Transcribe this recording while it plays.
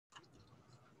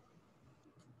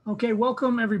Okay,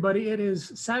 welcome everybody. It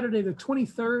is Saturday, the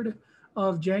 23rd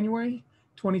of January,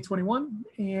 2021,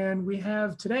 and we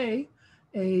have today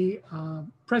a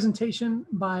presentation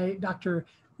by Dr.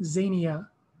 Xania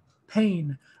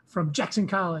Payne from Jackson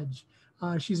College.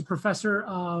 She's a professor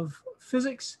of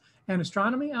physics and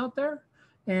astronomy out there,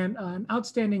 and an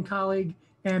outstanding colleague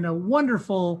and a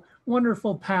wonderful,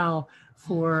 wonderful pal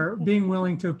for being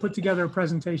willing to put together a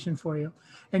presentation for you.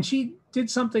 And she did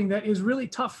something that is really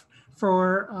tough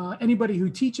for anybody who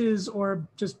teaches or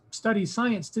just studies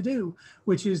science to do,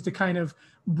 which is to kind of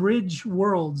bridge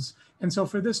worlds. And so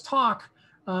for this talk,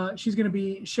 she's going to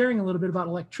be sharing a little bit about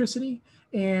electricity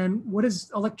and what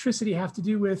does electricity have to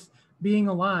do with being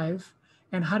alive,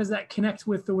 and how does that connect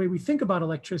with the way we think about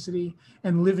electricity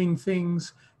and living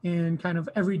things in kind of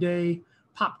everyday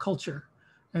pop culture.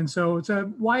 And so it's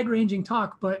a wide-ranging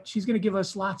talk, but she's going to give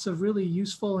us lots of really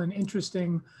useful and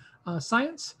interesting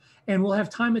science. And we'll have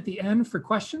time at the end for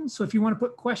questions. So if you want to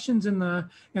put questions in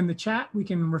the chat, we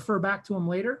can refer back to them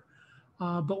later.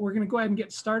 But we're going to go ahead and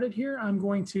get started here. I'm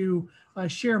going to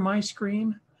share my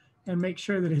screen and make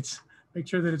sure that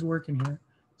it's working here.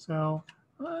 So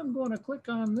I'm going to click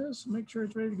on this, make sure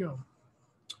it's ready to go.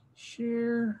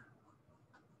 Share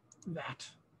that.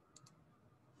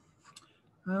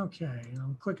 Okay,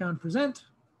 I'll click on present.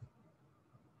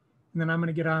 And then I'm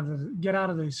going to get out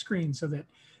of the screen so that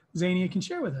Xania can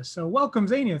share with us. So welcome,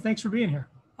 Xania. Thanks for being here.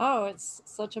 Oh, it's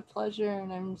such a pleasure, and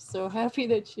I'm so happy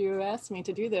that you asked me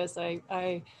to do this.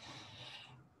 I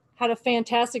had a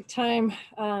fantastic time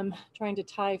trying to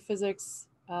tie physics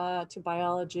to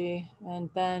biology, and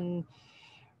then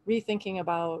rethinking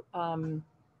about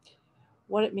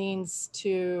what it means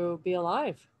to be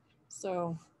alive.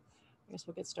 So I guess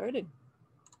we'll get started.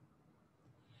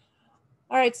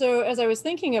 All right, so as I was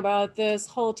thinking about this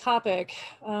whole topic,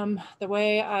 the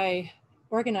way I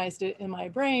organized it in my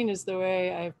brain is the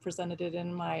way I've presented it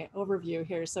in my overview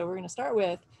here. So we're going to start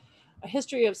with a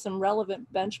history of some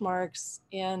relevant benchmarks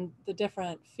in the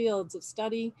different fields of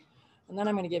study. And then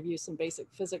I'm going to give you some basic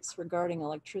physics regarding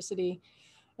electricity.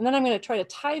 And then I'm going to try to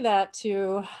tie that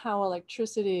to how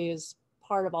electricity is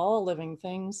part of all living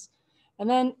things. And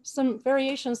then some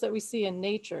variations that we see in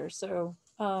nature. So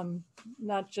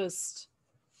not just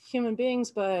human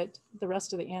beings, but the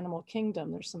rest of the animal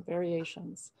kingdom. There's some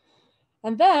variations.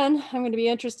 And then I'm going to be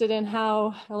interested in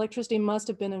how electricity must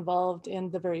have been involved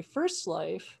in the very first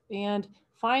life. And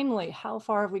finally, how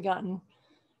far have we gotten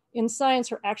in science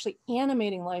for actually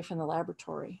animating life in the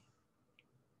laboratory?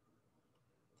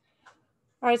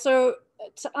 All right, so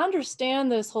to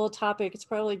understand this whole topic, it's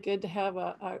probably good to have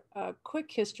a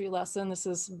quick history lesson. This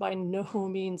is by no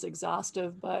means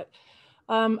exhaustive, but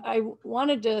I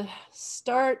wanted to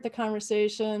start the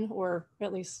conversation, or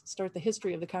at least start the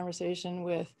history of the conversation,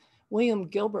 with William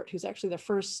Gilbert, who's actually the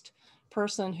first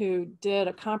person who did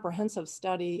a comprehensive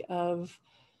study of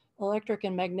electric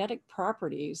and magnetic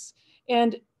properties.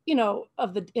 And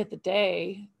at the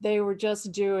day, they were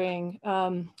just doing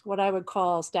what I would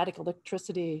call static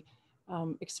electricity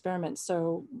experiments.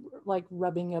 So like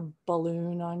rubbing a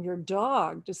balloon on your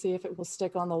dog to see if it will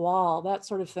stick on the wall, that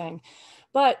sort of thing.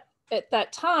 But at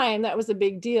that time, that was a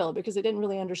big deal because they didn't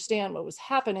really understand what was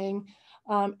happening.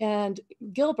 And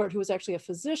Gilbert, who was actually a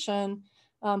physician,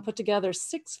 put together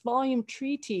 6-volume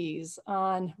treatise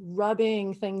on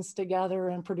rubbing things together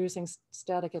and producing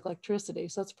static electricity.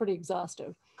 So that's pretty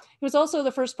exhaustive. He was also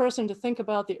the first person to think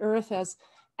about the Earth as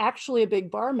actually a big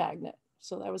bar magnet.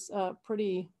 So that was a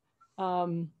pretty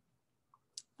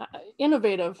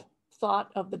innovative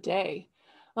thought of the day.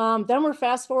 Then we're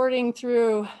fast forwarding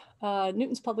through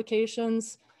Newton's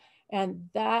publications, and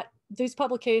these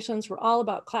publications were all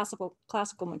about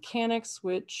classical mechanics,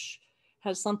 which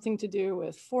has something to do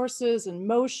with forces and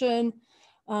motion.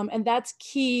 And that's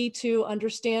key to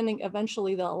understanding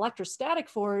eventually the electrostatic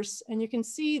force. And you can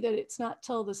see that it's not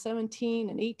till the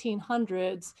 1700s and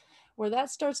 1800s where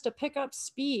that starts to pick up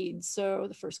speed. So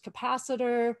the first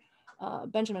capacitor,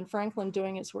 Benjamin Franklin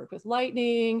doing his work with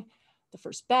lightning, the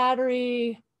first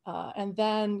battery, and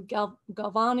then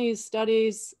Galvani's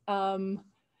studies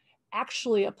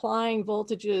actually applying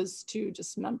voltages to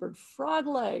dismembered frog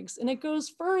legs. And it goes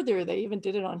further. They even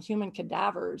did it on human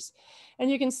cadavers. And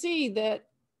you can see that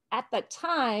at that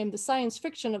time, the science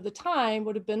fiction of the time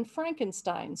would have been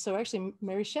Frankenstein. So actually,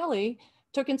 Mary Shelley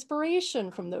took inspiration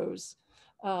from those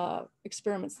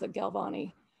experiments that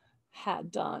Galvani had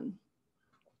done.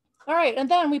 All right, and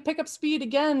then we pick up speed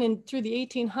again through the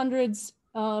 1800s,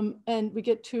 and we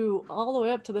get to all the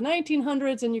way up to the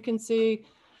 1900s, and you can see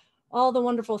all the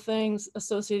wonderful things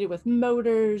associated with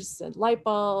motors and light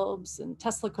bulbs and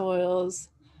Tesla coils.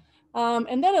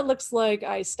 And then it looks like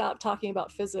I stopped talking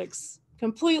about physics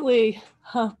completely,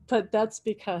 but that's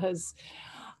because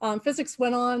physics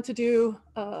went on to do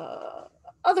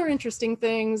other interesting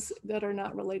things that are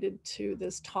not related to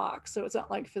this talk. So it's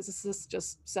not like physicists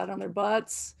just sat on their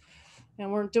butts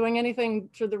and weren't doing anything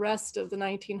for the rest of the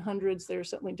 1900s. They're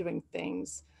certainly doing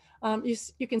things.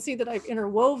 You can see that I've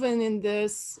interwoven in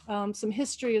this some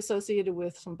history associated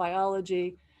with some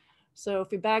biology. So if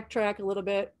we backtrack a little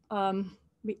bit,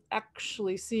 we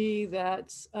actually see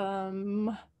that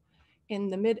in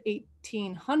the mid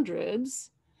 1800s,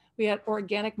 we had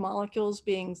organic molecules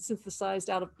being synthesized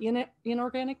out of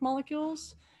inorganic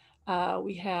molecules.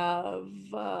 We have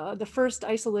the first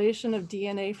isolation of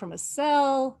DNA from a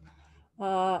cell.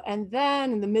 And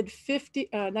then in the mid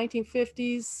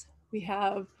 1950s, we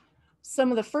have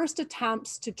some of the first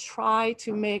attempts to try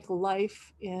to make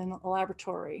life in a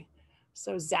laboratory.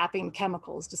 So zapping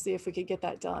chemicals to see if we could get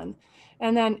that done.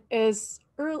 And then as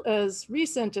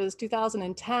recent as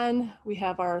 2010, we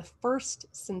have our first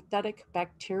synthetic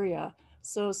bacteria.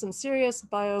 So some serious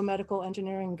biomedical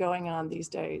engineering going on these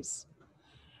days.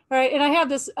 All right, and I have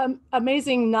this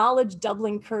amazing knowledge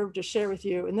doubling curve to share with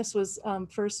you. And this was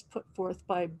first put forth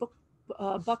by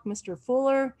Buckminster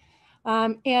Fuller.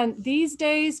 And these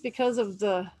days, because of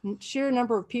the sheer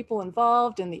number of people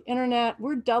involved in the internet,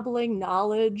 we're doubling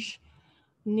knowledge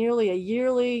nearly a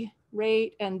yearly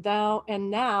rate, and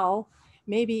now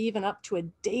maybe even up to a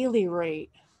daily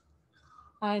rate.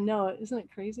 I know it, isn't it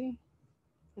crazy?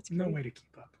 It's no way to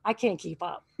keep up. I can't keep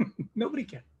up. Nobody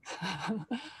can.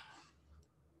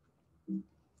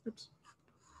 Oops.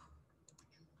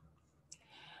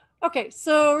 Okay,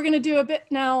 so we're going to do a bit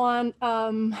now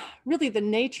on really the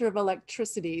nature of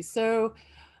electricity. So,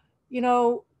 you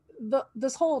know,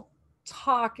 this whole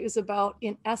talk is about,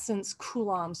 in essence,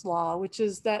 Coulomb's law, which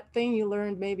is that thing you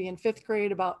learned maybe in 5th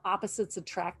grade about opposites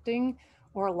attracting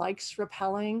or likes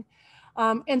repelling.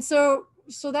 And so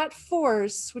that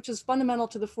force, which is fundamental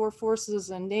to the 4 forces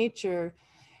in nature,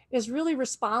 is really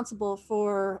responsible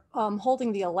for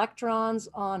holding the electrons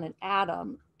on an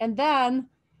atom. And then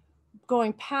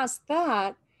going past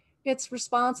that, it's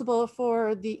responsible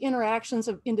for the interactions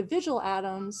of individual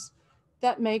atoms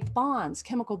that make bonds,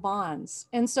 chemical bonds.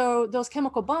 And so those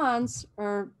chemical bonds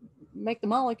make the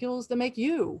molecules that make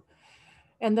you.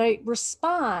 And they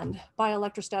respond by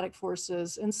electrostatic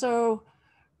forces. And so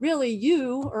really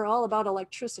you are all about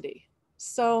electricity.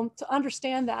 So to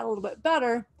understand that a little bit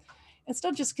better, instead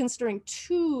of just considering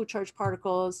 2 charged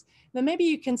particles, then maybe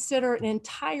you consider an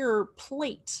entire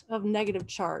plate of negative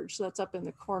charge. So that's up in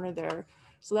the corner there.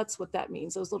 So that's what that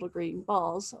means, those little green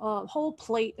balls, a whole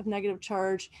plate of negative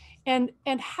charge, and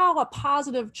how a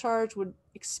positive charge would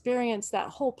experience that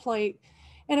whole plate,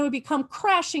 and it would become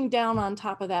crashing down on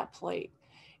top of that plate.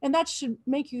 And that should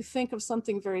make you think of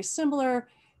something very similar,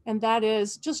 and that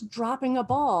is just dropping a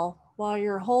ball while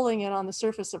you're holding it on the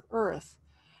surface of Earth.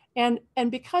 And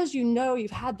because you know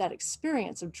you've had that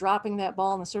experience of dropping that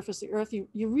ball on the surface of the Earth,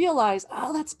 you realize,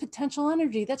 oh, that's potential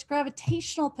energy. That's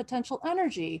gravitational potential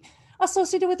energy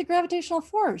associated with the gravitational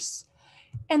force.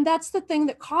 And that's the thing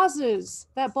that causes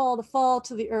that ball to fall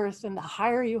to the Earth. And the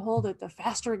higher you hold it, the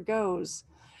faster it goes.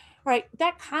 Right?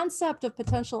 That concept of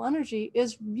potential energy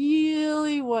is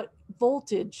really what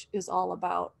voltage is all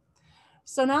about.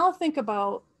 So now think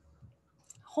about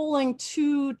holding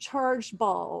 2 charged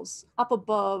balls up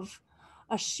above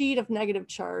a sheet of negative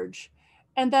charge,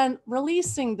 and then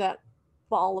releasing that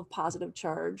ball of positive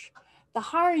charge. The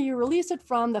higher you release it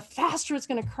from, the faster it's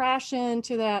going to crash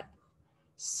into that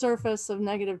surface of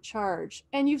negative charge.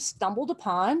 And you've stumbled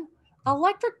upon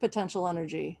electric potential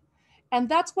energy. And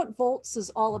that's what volts is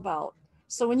all about.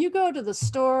 So when you go to the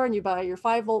store and you buy your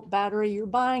 5-volt battery, you're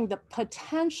buying the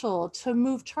potential to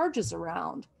move charges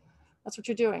around. That's what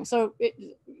you're doing. So,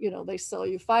 they sell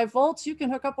you 5 volts, you can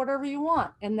hook up whatever you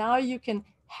want. And now you can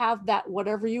have that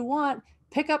whatever you want,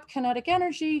 pick up kinetic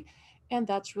energy. And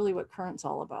that's really what current's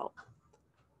all about.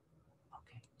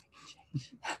 Okay.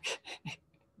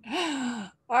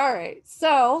 All right.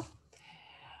 So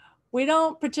we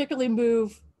don't particularly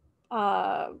move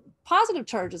positive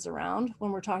charges around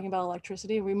when we're talking about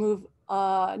electricity. We move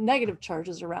negative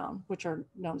charges around, which are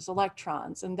known as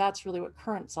electrons. And that's really what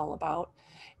current's all about.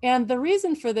 And the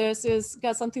reason for this is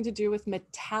got something to do with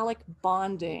metallic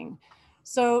bonding.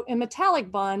 So in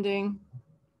metallic bonding,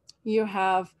 you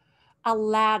have a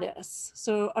lattice,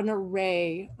 so an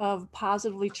array of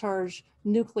positively charged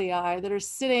nuclei that are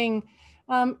sitting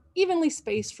evenly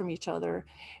spaced from each other.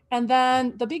 And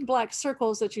then the big black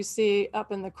circles that you see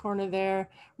up in the corner there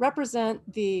represent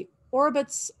the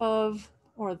orbits of,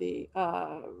 or the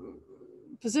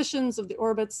positions of the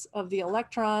orbits of the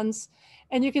electrons.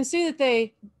 And you can see that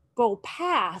they go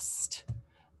past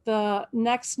the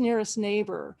next nearest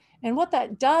neighbor. And what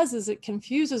that does is it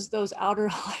confuses those outer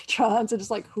electrons. And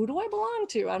it's like, who do I belong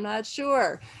to? I'm not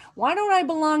sure. Why don't I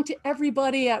belong to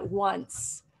everybody at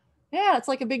once? Yeah, it's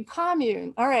like a big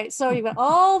commune. All right, so you've got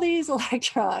all these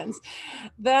electrons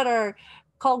that are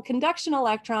called conduction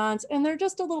electrons, and they're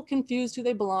just a little confused who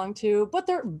they belong to, but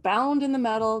they're bound in the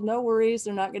metal. No worries,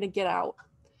 they're not going to get out.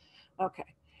 Okay,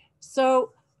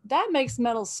 so that makes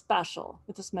metal special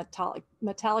with this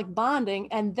metallic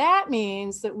bonding, and that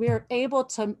means that we're able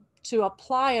to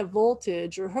apply a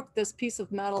voltage or hook this piece of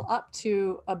metal up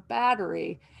to a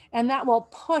battery, and that will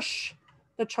push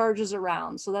the charges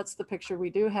around. So that's the picture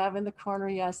we do have in the corner.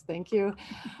 Yes, thank you.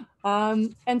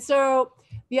 And so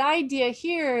the idea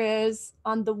here is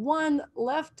on the one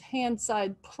left-hand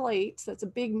side plate, that's a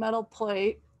big metal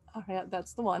plate. Oh, yeah,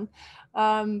 that's the one.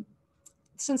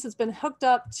 Since it's been hooked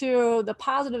up to the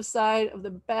positive side of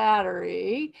the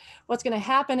battery, what's going to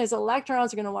happen is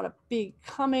electrons are going to want to be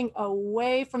coming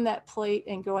away from that plate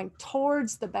and going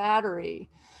towards the battery.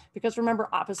 Because remember,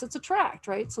 opposites attract,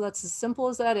 right? So that's as simple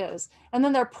as that is. And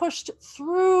then they're pushed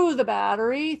through the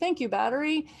battery, thank you,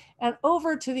 battery, and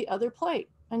over to the other plate.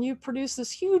 And you produce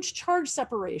this huge charge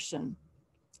separation.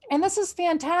 And this is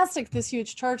fantastic, this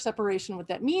huge charge separation. What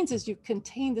that means is you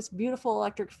contain this beautiful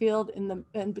electric field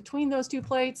in between those two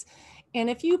plates. And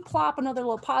if you plop another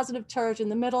little positive charge in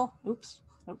the middle, oops,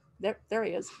 oh, there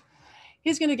he is.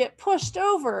 He's going to get pushed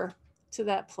over to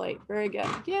that plate. Very good.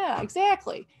 Yeah,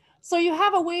 exactly. So you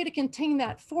have a way to contain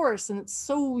that force, and it's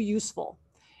so useful.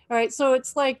 All right, so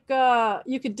it's like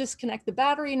you could disconnect the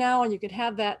battery now, and you could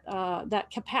have that,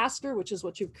 that capacitor, which is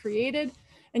what you've created,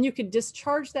 and you could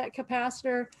discharge that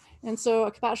capacitor. And so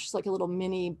a capacitor is like a little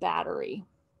mini battery,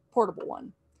 portable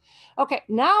one. Okay,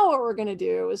 now what we're going to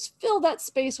do is fill that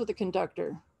space with a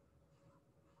conductor.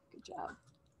 Good job.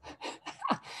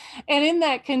 And in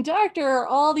that conductor are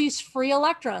all these free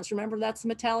electrons. Remember, that's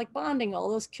metallic bonding, all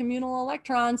those communal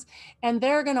electrons, and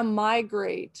they're going to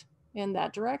migrate in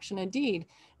that direction, indeed.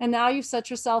 And now you've set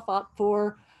yourself up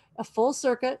for a full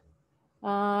circuit.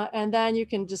 And then you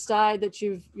can decide that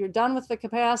you're done with the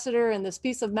capacitor and this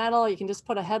piece of metal. You can just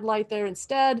put a headlight there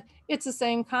instead. It's the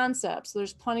same concept. So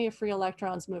there's plenty of free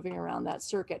electrons moving around that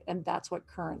circuit. And that's what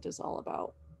current is all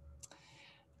about.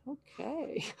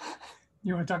 Okay.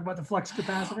 You want to talk about the flux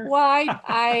capacitor? Well,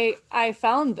 I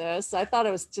found this. I thought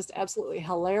it was just absolutely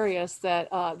hilarious that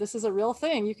this is a real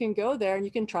thing. You can go there and you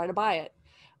can try to buy it.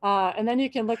 And then you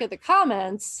can look at the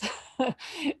comments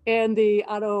in the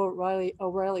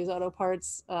O'Reilly's Auto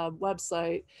Parts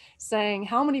website saying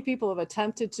how many people have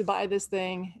attempted to buy this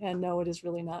thing, and no, it is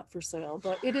really not for sale,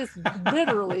 but it is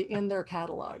literally in their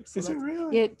catalog. So is it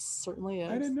really? It certainly is.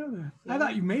 I didn't know that. Yeah. I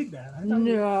thought you made that.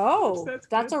 No,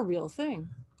 that's a real thing.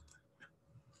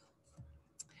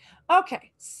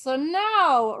 Okay, so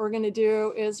now what we're going to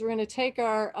do is we're going to take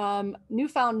our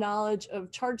newfound knowledge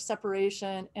of charge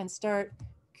separation and start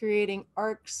creating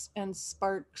arcs and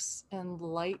sparks and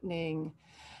lightning.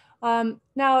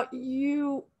 Now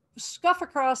you scuff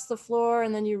across the floor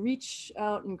and then you reach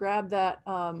out and grab that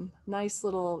nice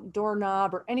little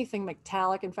doorknob or anything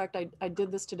metallic. In fact, I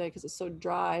did this today because it's so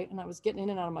dry and I was getting in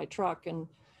and out of my truck and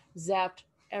zapped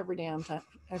every damn time,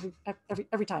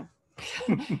 every time.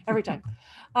 Every time.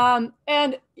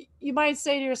 And you might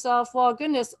say to yourself, well,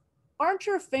 goodness, aren't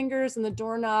your fingers and the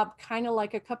doorknob kind of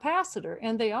like a capacitor?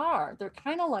 And they are. They're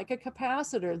kind of like a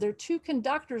capacitor. They're two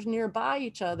conductors nearby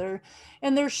each other,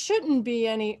 and there shouldn't be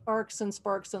any arcs and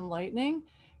sparks and lightning,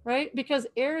 right? Because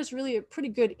air is really a pretty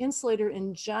good insulator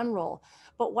in general.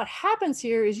 But what happens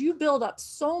here is you build up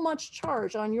so much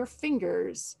charge on your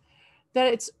fingers that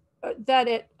it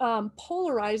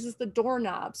polarizes the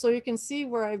doorknob. So you can see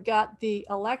where I've got the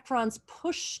electrons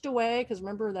pushed away, because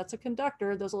remember, that's a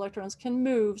conductor. Those electrons can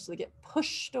move, so they get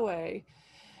pushed away.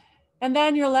 And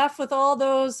then you're left with all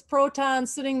those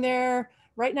protons sitting there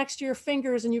right next to your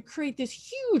fingers, and you create this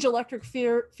huge electric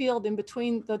field in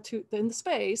between the two, in the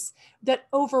space, that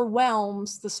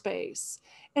overwhelms the space.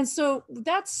 And so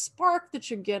that spark that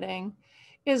you're getting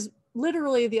is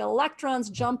literally the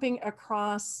electrons jumping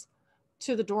across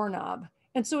to the doorknob.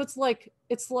 And so it's like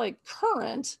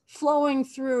current flowing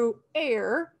through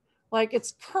air, like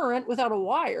it's current without a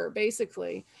wire,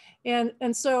 basically.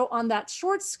 And so on that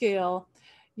short scale,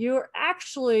 you're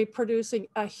actually producing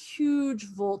a huge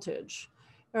voltage.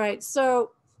 All right,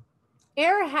 so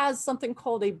air has something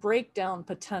called a breakdown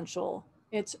potential.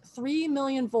 It's 3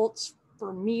 million volts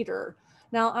per meter.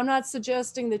 Now, I'm not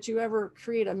suggesting that you ever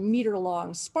create a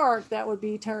meter-long spark. That would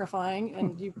be terrifying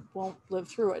and you won't live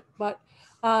through it. But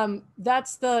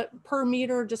that's the per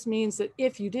meter, just means that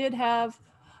if you did have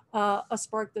a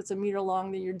spark that's a meter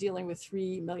long, then you're dealing with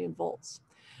 3 million volts.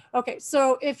 Okay,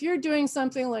 so if you're doing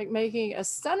something like making a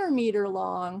centimeter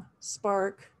long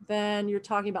spark, then you're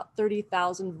talking about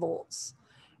 30,000 volts.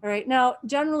 All right, now,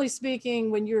 generally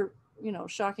speaking, when you're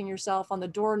shocking yourself on the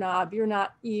doorknob, you're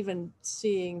not even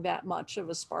seeing that much of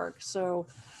a spark. So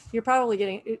you're probably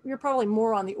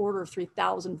more on the order of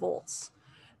 3,000 volts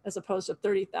as opposed to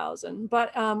 30,000.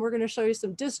 But we're going to show you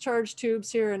some discharge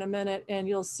tubes here in a minute, and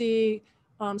you'll see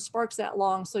sparks that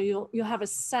long. So you'll have a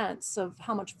sense of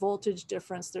how much voltage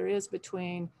difference there is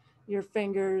between your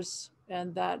fingers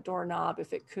and that doorknob,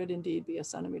 if it could indeed be a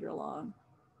centimeter long.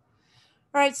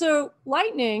 All right, so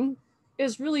lightning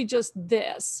is really just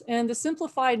this. And the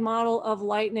simplified model of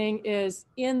lightning is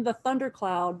in the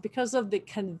thundercloud. Because of the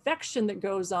convection that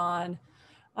goes on,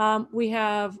 we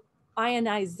have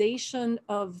ionization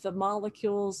of the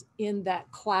molecules in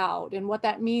that cloud. And what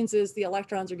that means is the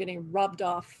electrons are getting rubbed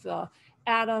off the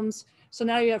atoms. So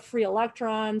now you have free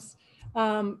electrons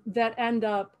that end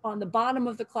up on the bottom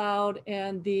of the cloud,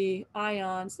 and the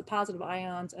ions, the positive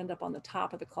ions, end up on the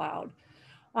top of the cloud.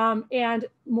 And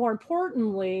more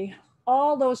importantly,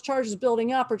 all those charges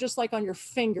building up are just like on your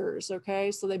fingers, okay?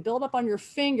 So they build up on your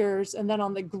fingers, and then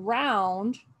on the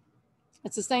ground,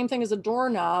 it's the same thing as a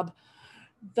doorknob.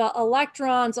 The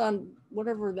electrons on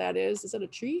whatever that is it a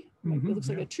tree? It looks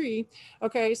like a tree.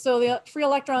 Okay, so the free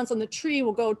electrons on the tree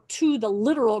will go to the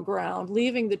literal ground,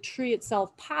 leaving the tree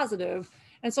itself positive.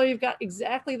 And so you've got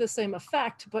exactly the same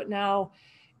effect, but now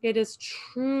it is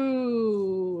truly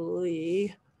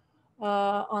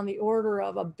on the order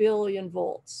of 1 billion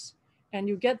volts. And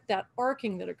you get that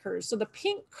arcing that occurs. So the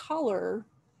pink color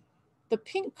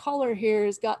here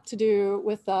has got to do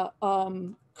with the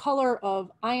color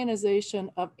of ionization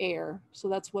of air. So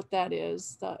that's what that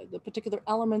is, the particular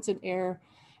elements in air.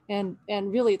 And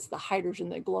really it's the hydrogen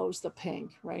that glows the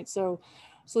pink, right? So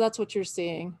that's what you're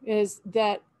seeing, is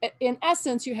that in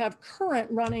essence, you have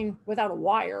current running without a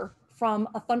wire from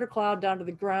a thundercloud down to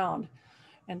the ground.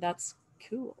 And that's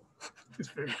cool. It's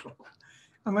very cool.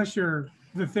 Unless you're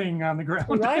the thing on the ground.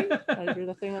 Right? You're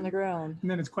the thing on the ground.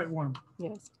 And then it's quite warm.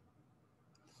 Yes.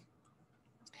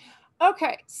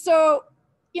 Okay, so,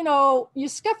 you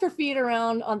scuff your feet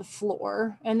around on the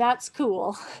floor, and that's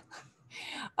cool.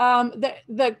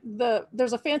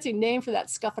 There's a fancy name for that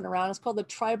scuffing around. It's called the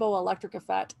triboelectric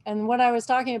effect. And when I was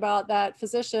talking about that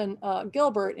physician,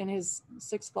 Gilbert, in his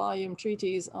 6-volume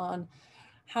treatise on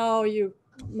how you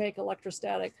make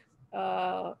electrostatic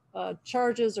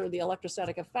charges or the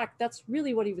electrostatic effect, that's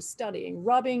really what he was studying,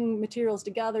 rubbing materials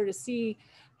together to see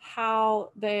how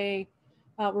they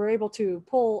were able to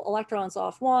pull electrons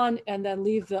off one and then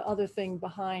leave the other thing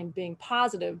behind being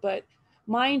positive. But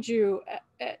mind you,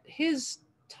 at his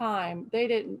time, they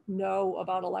didn't know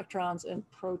about electrons and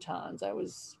protons. That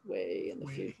was way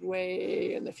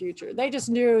in the future. They just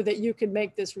knew that you could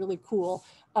make this really cool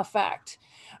effect.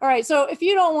 All right, so if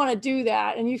you don't want to do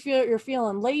that and you're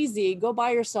feeling lazy, go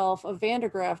buy yourself a Van de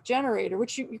Graaff generator,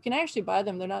 which you can actually buy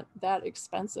them. They're not that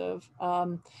expensive.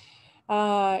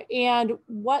 And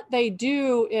what they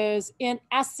do is, in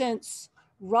essence,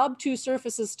 rub two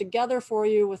surfaces together for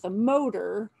you with a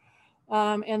motor.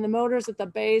 And the motor's at the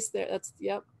base there.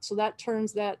 So that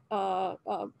turns that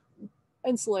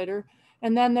insulator.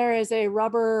 And then there is a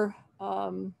rubber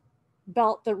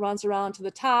belt that runs around to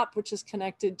the top, which is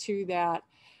connected to that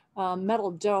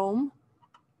metal dome.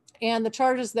 And the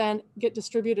charges then get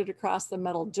distributed across the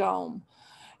metal dome.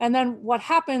 And then what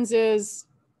happens is,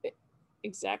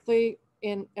 exactly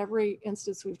in every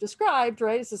instance we've described,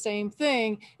 right? It's the same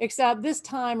thing, except this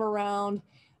time around,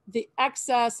 the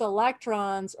excess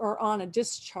electrons are on a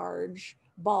discharge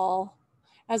ball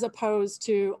as opposed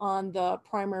to on the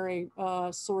primary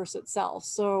source itself.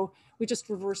 So we just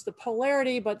reverse the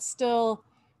polarity, but still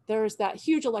there's that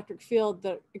huge electric field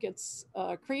that gets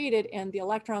created, and the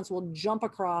electrons will jump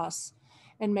across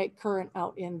and make current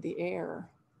out in the air.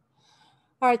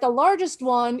 All right, the largest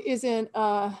one is in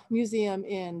a museum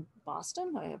in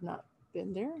Boston. I have not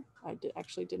been there. I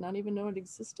actually did not even know it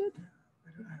existed.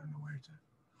 I don't know where it's at.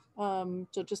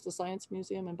 So just the Science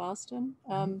Museum in Boston.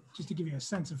 Just to give you a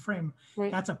sense of frame,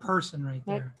 right. That's a person right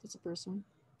there. Right, it's a person.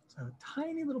 So a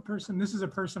tiny little person. This is a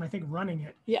person, I think, running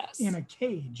it. Yes. In a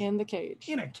cage. In the cage.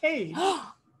 In a cage.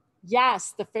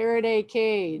 Yes, the Faraday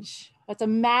cage. That's a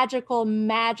magical,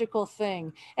 magical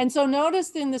thing. And so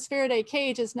notice in this Faraday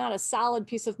cage, it's not a solid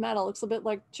piece of metal. It looks a bit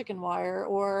like chicken wire,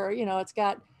 or, it's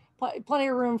got plenty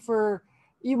of room for,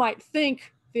 you might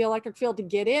think, the electric field to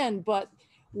get in. But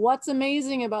what's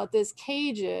amazing about this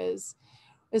cage is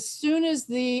As soon as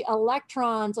the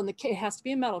electrons on the cage, it has to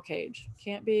be a metal cage,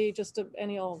 can't be just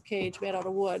any old cage made out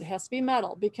of wood, it has to be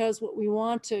metal, because what we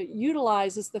want to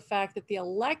utilize is the fact that the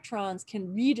electrons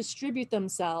can redistribute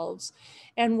themselves.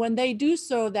 And when they do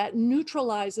so, that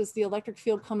neutralizes the electric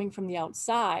field coming from the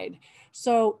outside.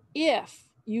 So if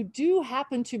you do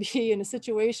happen to be in a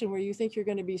situation where you think you're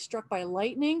going to be struck by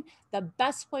lightning, the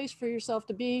best place for yourself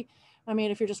to be, I mean,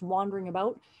 if you're just wandering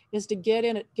about, is to get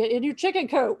in your chicken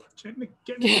coop.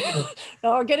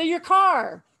 Or get in your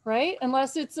car, right?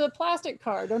 Unless it's a plastic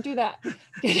car, don't do that.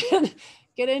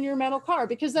 Get in your metal car,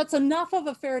 because that's enough of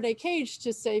a Faraday cage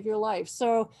to save your life.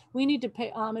 So we need to pay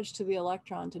homage to the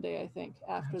electron today, I think,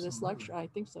 after this lecture. I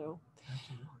think so.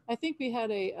 Absolutely. I think we had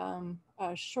a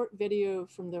short video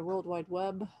from the World Wide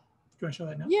Web. Do you want to show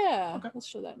that now? Yeah, okay. Let's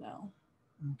show that now.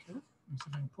 Okay, let me see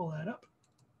if I can pull that up.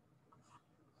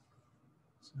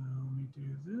 So let me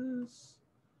do this,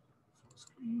 full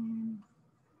screen.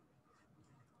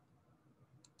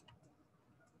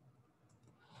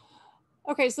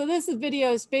 Okay, so this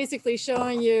video is basically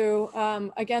showing you,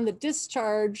 again, the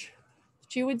discharge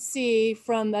that you would see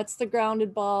from, that's the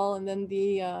grounded ball, and then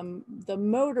the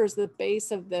motor's the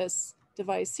base of this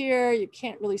device here. You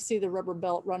can't really see the rubber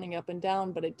belt running up and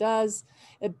down, but it does.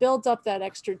 It builds up that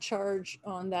extra charge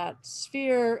on that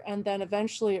sphere, and then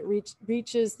eventually it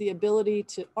reaches the ability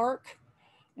to arc.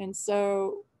 And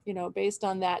so, you know, based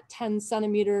on that 10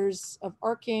 centimeters of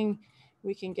arcing,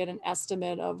 we can get an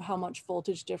estimate of how much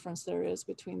voltage difference there is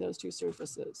between those two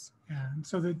surfaces. Yeah, and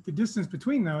so the distance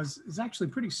between those is actually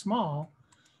pretty small,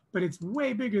 but it's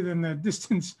way bigger than the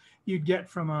distance you'd get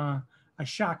from a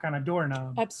shock on a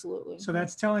doorknob. Absolutely. So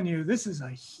that's telling you this is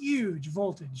a huge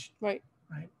voltage, right,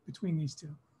 between these two.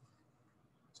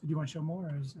 So do you want to show more,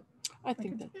 or is it? I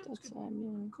think that's yeah.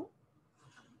 Cool.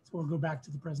 So we'll go back to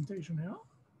the presentation now.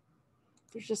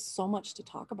 There's just so much to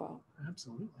talk about.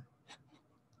 Absolutely.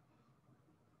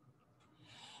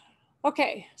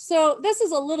 Okay, so this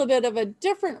is a little bit of a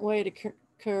different way to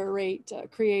create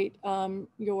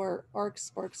your arc,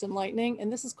 sparks, and lightning,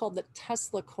 and this is called the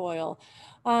Tesla coil.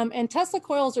 And Tesla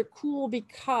coils are cool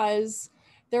because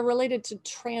they're related to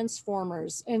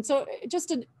transformers. And so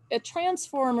just a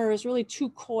transformer is really two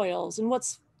coils, and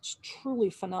what's truly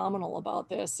phenomenal about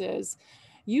this is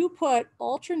you put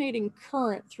alternating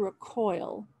current through a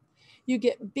coil, you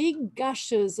get big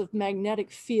gushes of magnetic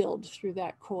field through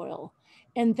that coil.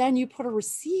 And then you put a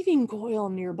receiving coil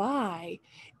nearby,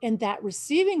 and that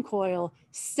receiving coil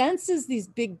senses these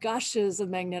big gushes of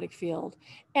magnetic field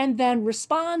and then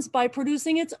responds by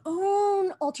producing its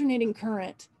own alternating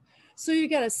current. So you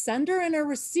get a sender and a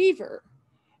receiver.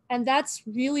 And that's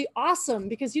really awesome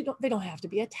because they don't have to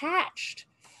be attached.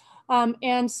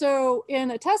 And so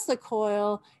in a Tesla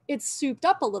coil, it's souped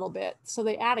up a little bit. So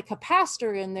they add a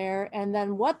capacitor in there. And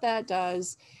then what that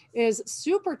does is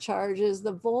supercharges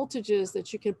the voltages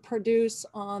that you could produce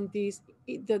on these,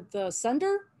 the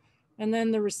sender and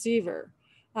then the receiver.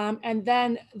 And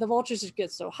then the voltages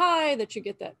get so high that you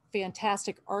get that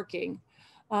fantastic arcing.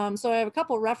 So I have a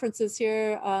couple of references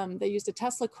here. They used a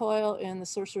Tesla coil in The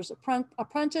Sorcerer's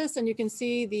Apprentice, and you can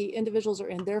see the individuals are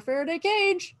in their Faraday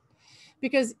cage.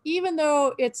 Because even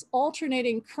though it's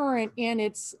alternating current and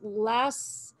it's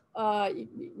less,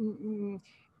 there's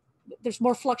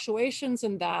more fluctuations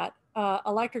in that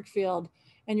electric field,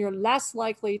 and you're less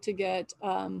likely to get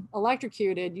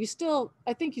electrocuted, you still,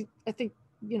 I think,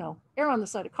 you know, err on the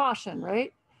side of caution,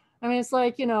 right? I mean, it's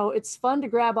like, you know, it's fun to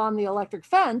grab on the electric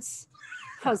fence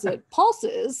because it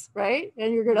pulses, right?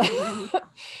 And you're gonna,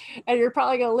 and you're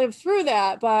probably gonna live through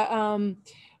that, but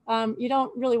you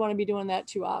don't really want to be doing that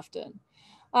too often.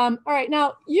 All right,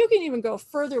 now you can even go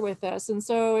further with this. And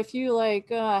so if you like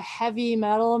heavy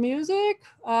metal music,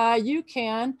 you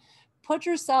can put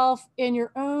yourself in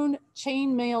your own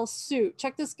chainmail suit.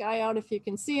 Check this guy out if you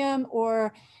can see him,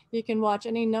 or you can watch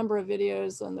any number of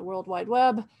videos on the World Wide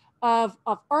Web of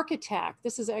Arc Attack.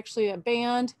 This is actually a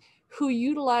band who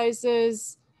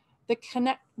utilizes the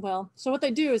so what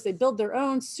they do is they build their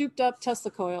own souped up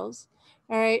Tesla coils,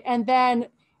 all right, and then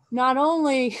not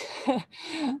only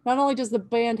does the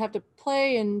band have to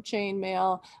play in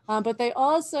chainmail, but they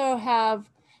also have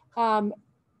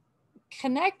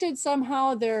connected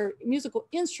somehow their musical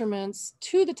instruments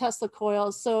to the Tesla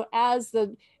coils. So as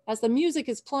the music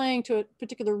is playing to a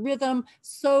particular rhythm,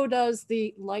 so does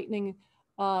the lightning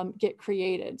get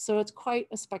created. So it's quite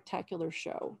a spectacular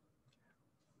show.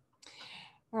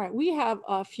 All right, we have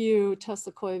a few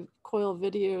Tesla coil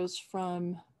videos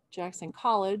from Jackson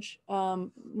College.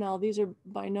 Now these are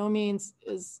by no means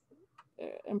as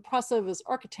impressive as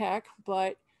Arc Attack,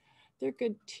 but they're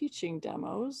good teaching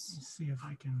demos. Let's see if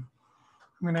I can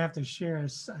I'm going to have to share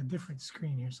a different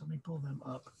screen here. So let me pull them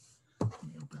up. Let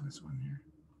me open this one here.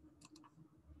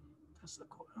 Tesla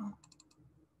coil.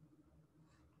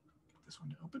 Get this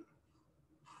one to open.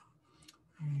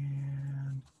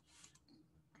 And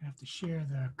I have to share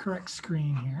the correct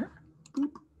screen here.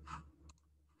 Boop.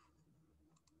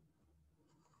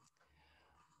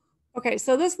 Okay,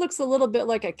 so this looks a little bit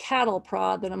like a cattle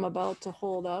prod that I'm about to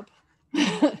hold up.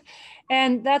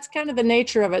 And that's kind of the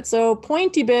nature of it. So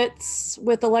pointy bits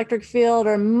with electric field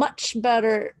are much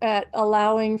better at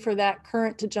allowing for that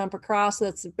current to jump across.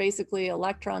 That's basically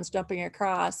electrons jumping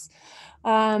across.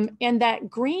 And that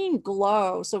green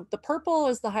glow, so the purple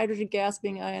is the hydrogen gas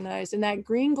being ionized, and that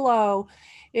green glow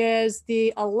is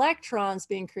the electrons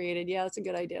being created. Yeah, that's a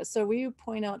good idea. So we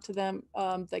point out to them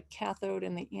the cathode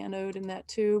and the anode in that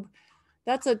tube.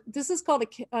 This is called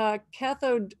a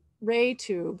cathode ray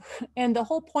tube. And the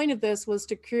whole point of this was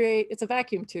to create, it's a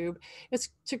vacuum tube, it's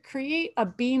to create a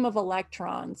beam of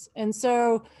electrons. And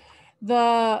so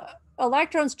the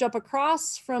electrons jump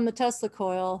across from the Tesla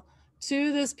coil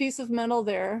to this piece of metal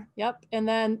there, yep, and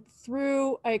then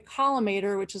through a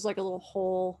collimator, which is like a little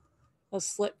hole, a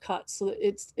slit cut, so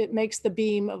that it makes the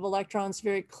beam of electrons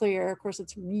very clear. Of course,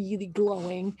 it's really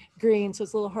glowing green, so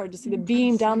it's a little hard to see the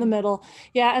beam down the middle.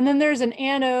 Yeah, and then there's an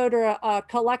anode or a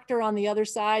collector on the other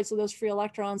side, so those free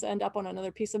electrons end up on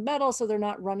another piece of metal, so they're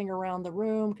not running around the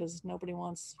room, because nobody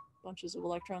wants bunches of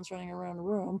electrons running around a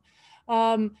room.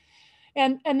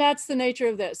 And that's the nature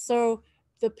of this. So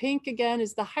the pink, again,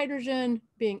 is the hydrogen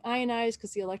being ionized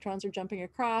because the electrons are jumping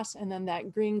across. And then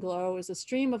that green glow is a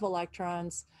stream of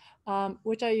electrons,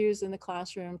 which I use in the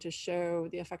classroom to show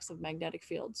the effects of magnetic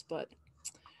fields. But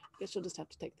I guess you'll just have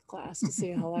to take the class to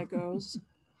see how that goes.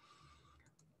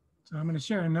 So I'm going to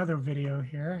share another video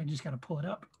here. I just got to pull it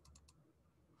up.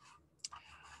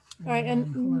 All right,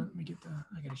 and hold on, let me get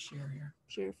I got to share here.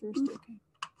 Share first, okay.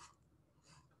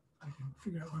 I can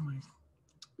figure out where my,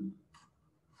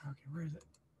 okay, where is it?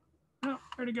 Oh,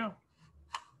 where'd it go?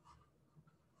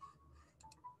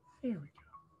 There we go.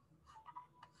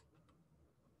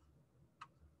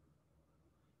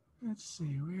 Let's see,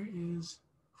 where is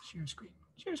share screen?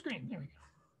 Share screen, there we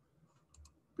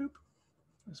go. Boop,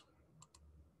 this one.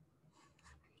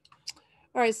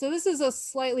 All right, so this is a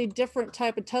slightly different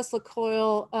type of Tesla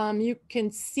coil. You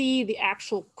can see the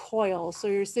actual coil. So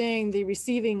you're seeing the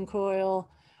receiving coil.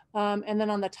 And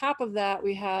then on the top of that,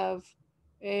 we have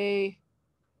a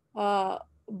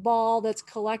ball that's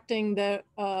collecting the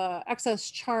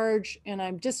excess charge, and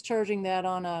I'm discharging that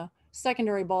on a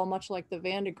secondary ball, much like the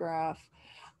Van de Graaff.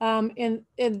 In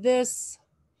this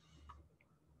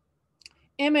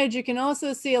image, you can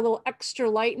also see a little extra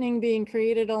lightning being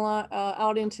created a lot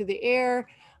out into the air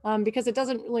because it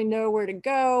doesn't really know where to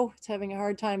go. It's having a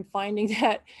hard time finding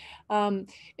that.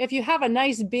 If you have a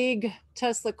nice big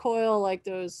Tesla coil like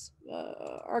those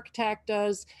Architect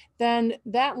does, then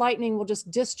that lightning will just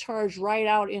discharge right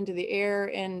out into the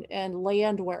air and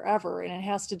land wherever. And it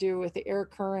has to do with the air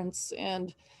currents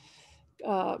and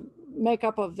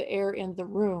makeup of the air in the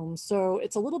room. So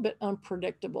it's a little bit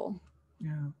unpredictable.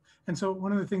 Yeah. And so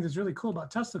one of the things that's really cool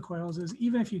about Tesla coils is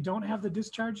even if you don't have the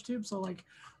discharge tube, so like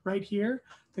right here,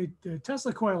 the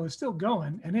Tesla coil is still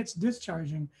going and it's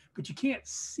discharging, but you can't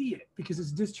see it because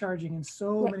it's discharging in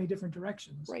so many different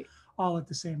directions all at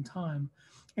the same time.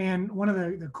 And one of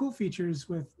the cool features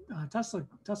with Tesla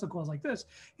coils like this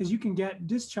is you can get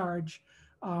discharge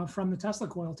from the Tesla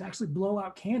coil to actually blow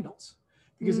out candles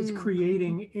because it's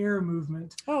creating air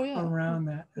movement around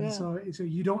that. And so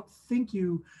you don't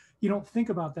think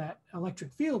about that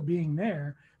electric field being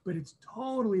there, but it's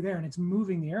totally there and it's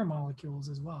moving the air molecules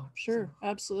as well. Sure, so.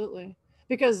 Absolutely.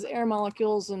 Because air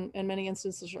molecules in many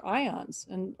instances are ions.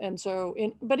 And so,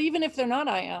 but even if they're not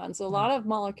ions, a lot of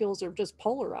molecules are just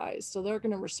polarized. So they're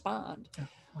going to respond. Yeah,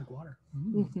 like water.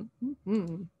 Cool.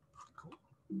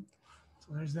 So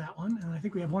there's that one. And I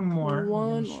think we have one more.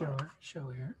 One more. Show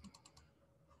here.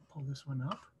 Pull this one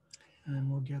up and then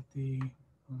we'll get the,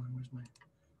 where's my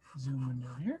Zoom window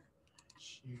here?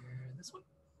 Share this one.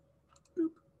 Boop.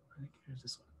 I think here's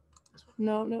this one. This one.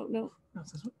 No. No,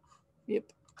 it's this one? Yep.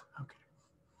 Okay.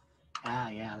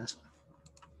 Yeah, this one.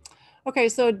 Okay,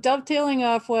 so dovetailing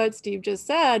off what Steve just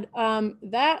said,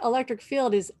 that electric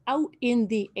field is out in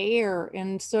the air.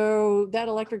 And so that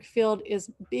electric field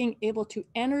is being able to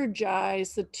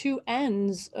energize the two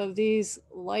ends of these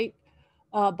light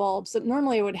bulbs that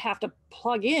normally would have to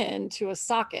plug in to a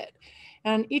socket.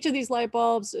 And each of these light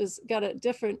bulbs has got a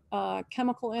different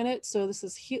chemical in it. So this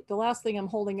is the last thing I'm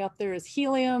holding up there is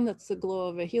helium. That's the glow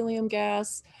of a helium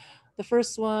gas. The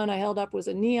first one I held up was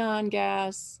a neon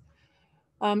gas.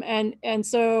 And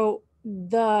so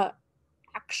the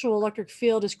actual electric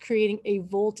field is creating a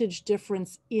voltage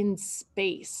difference in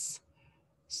space.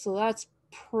 So that's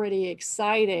pretty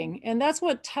exciting. And that's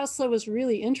what Tesla was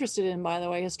really interested in, by the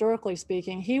way, historically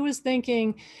speaking. He was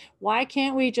thinking, why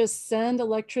can't we just send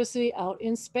electricity out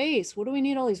in space? What do we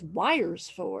need all these wires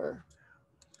for?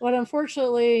 But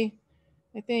unfortunately,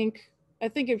 I think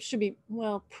it should be,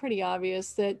 well, pretty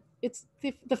obvious that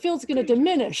the field's going to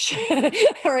diminish,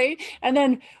 right? And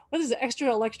then what is the extra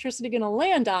electricity going to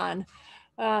land on?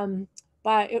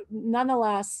 But it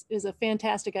nonetheless is a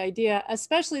fantastic idea,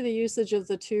 especially the usage of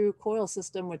the two coil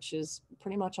system, which is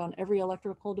pretty much on every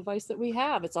electrical device that we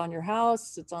have. It's on your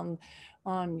house, it's on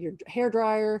your hair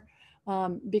dryer,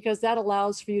 because that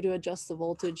allows for you to adjust the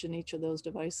voltage in each of those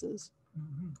devices.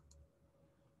 Mm-hmm.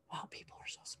 Wow, people are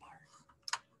so smart.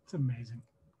 It's amazing.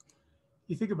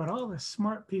 You think about all the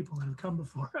smart people that have come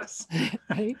before us.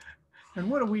 Right?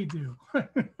 And what do we do?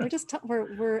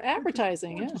 we're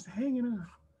advertising. We're just hanging on.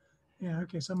 Yeah,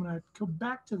 okay, so I'm going to go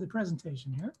back to the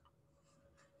presentation here.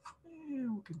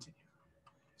 And we'll continue.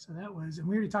 So that was, and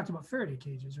we already talked about Faraday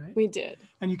cages, right? We did.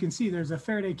 And you can see there's a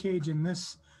Faraday cage in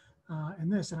this,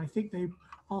 and I think they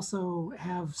also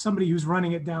have somebody who's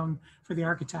running it down for the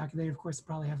architect. They, of course,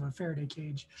 probably have a Faraday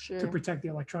cage to protect the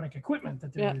electronic equipment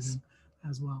that they're using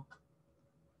as well.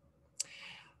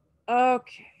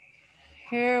 Okay,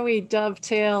 here we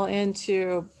dovetail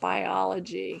into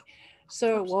biology.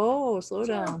 So, whoa, slow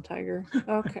down, Tiger.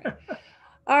 Okay.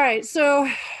 All right. So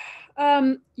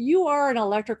you are an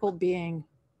electrical being.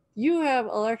 You have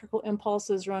electrical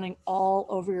impulses running all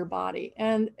over your body.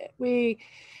 And we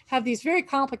have these very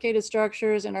complicated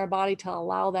structures in our body to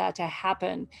allow that to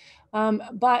happen.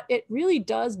 But it really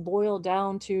does boil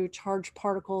down to charged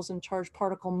particles and charged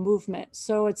particle movement.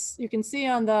 So you can see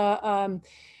on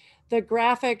the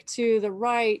graphic to the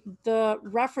right, the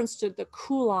reference to the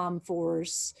Coulomb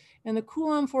force. And the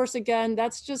Coulomb force, again,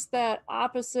 that's just that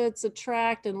opposites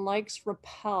attract and likes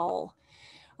repel.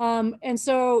 And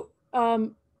so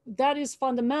that is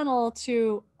fundamental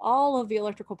to all of the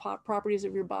electrical properties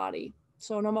of your body.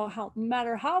 So no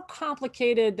matter how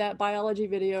complicated that biology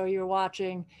video you're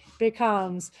watching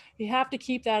becomes, you have to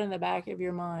keep that in the back of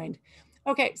your mind.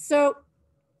 Okay, so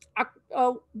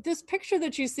this picture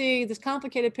that you see, this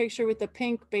complicated picture with the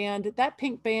pink band, that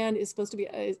pink band is supposed to be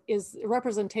is a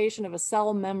representation of a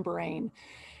cell membrane.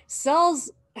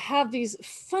 Cells have these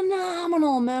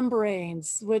phenomenal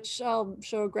membranes, which I'll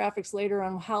show graphics later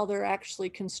on how they're actually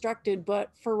constructed.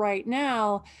 But for right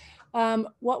now,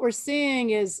 what we're seeing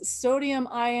is sodium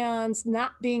ions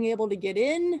not being able to get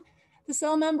in the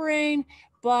cell membrane,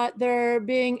 but there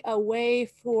being a way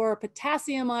for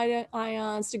potassium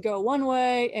ions to go one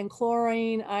way and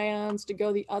chlorine ions to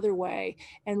go the other way.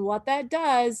 And what that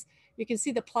does, you can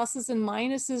see the pluses and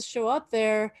minuses show up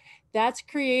there. That's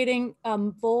creating a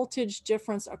voltage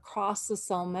difference across the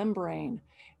cell membrane.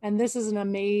 And this is an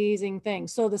amazing thing.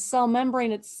 So the cell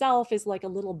membrane itself is like a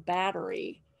little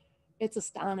battery. It's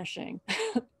astonishing,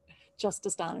 just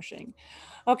astonishing.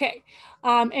 Okay,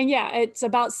 and yeah, it's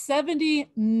about 70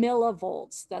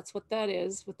 millivolts. That's what that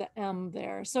is with the M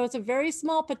there. So it's a very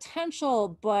small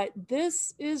potential, but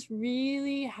this is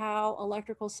really how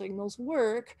electrical signals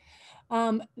work.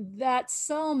 That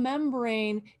cell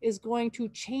membrane is going to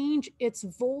change its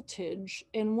voltage.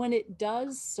 And when it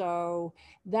does so,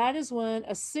 that is when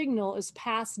a signal is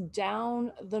passed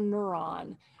down the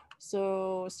neuron.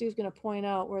 So Steve's going to point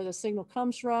out where the signal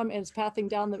comes from, and it's passing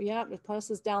down it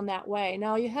passes down that way.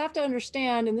 Now you have to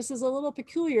understand, and this is a little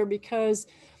peculiar because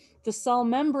the cell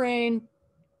membrane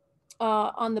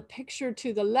on the picture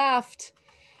to the left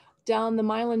down the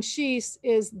myelin sheath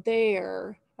is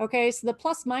there. Okay, so the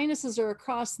plus minuses are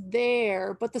across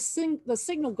there, but the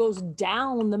signal goes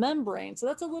down the membrane. So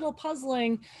that's a little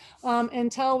puzzling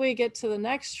until we get to the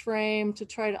next frame to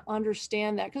try to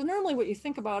understand that. Because normally what you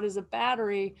think about is a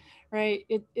battery, right?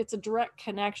 It's a direct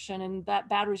connection, and that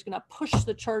battery is going to push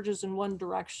the charges in one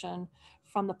direction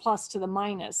from the plus to the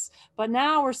minus. But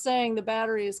now we're saying the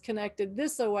battery is connected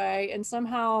this way, and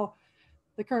somehow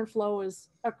the current flow is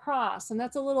across, and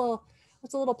that's a little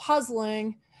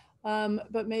puzzling.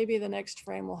 But maybe the next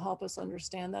frame will help us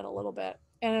understand that a little bit.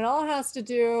 And it all has to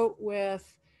do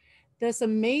with this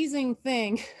amazing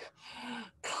thing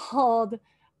called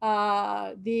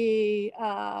the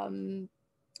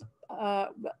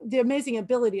amazing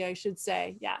ability, I should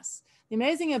say. Yes, the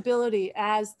amazing ability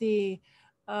as the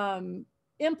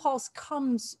impulse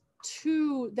comes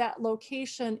to that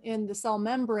location in the cell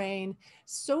membrane,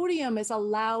 sodium is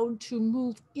allowed to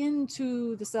move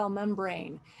into the cell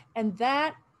membrane. And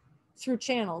that, through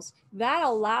channels, that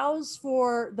allows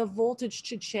for the voltage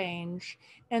to change.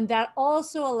 And that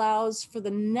also allows for the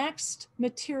next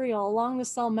material along the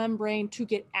cell membrane to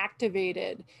get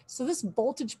activated. So this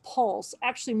voltage pulse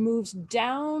actually moves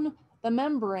down the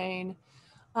membrane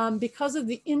because of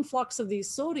the influx of these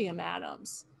sodium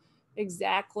atoms.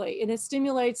 Exactly. And it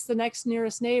stimulates the next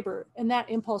nearest neighbor. And that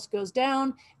impulse goes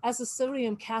down as the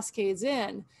sodium cascades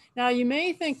in. Now, you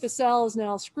may think the cell is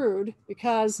now screwed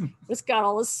because it's got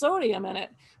all this sodium in it.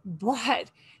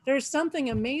 But there's something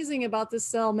amazing about this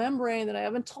cell membrane that I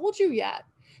haven't told you yet.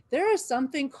 There is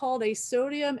something called a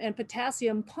sodium and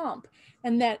potassium pump.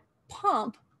 And that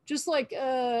pump, just like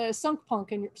a sump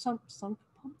pump in your sump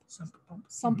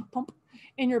pump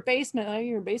in your basement,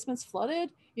 your basement's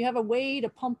flooded, you have a way to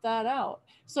pump that out.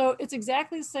 So it's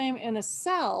exactly the same in a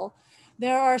cell.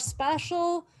 There are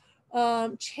special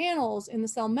channels in the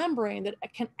cell membrane that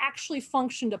can actually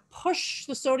function to push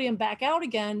the sodium back out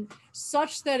again,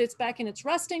 such that it's back in its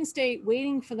resting state,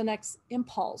 waiting for the next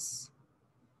impulse.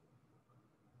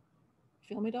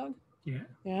 Feel me, Doug? Yeah.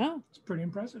 Yeah. It's pretty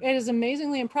impressive. It is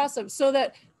amazingly impressive. So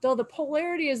that though the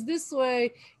polarity is this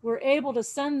way, we're able to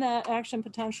send that action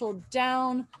potential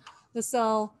down the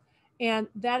cell, and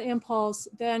that impulse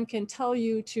then can tell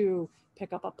you to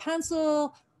pick up a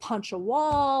pencil, punch a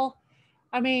wall.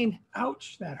 I mean,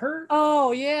 ouch, that hurt.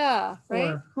 Oh, yeah,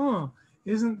 right? Or,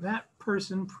 isn't that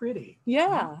person pretty?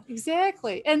 Yeah,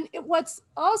 exactly. And what's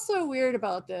also weird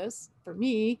about this, for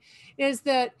me, is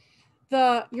that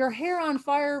your hair on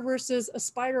fire versus a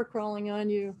spider crawling on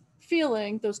you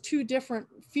feeling, those two different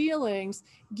feelings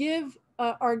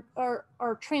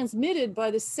are transmitted by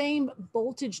the same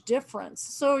voltage difference.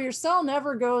 So your cell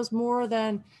never goes more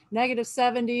than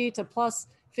 -70 to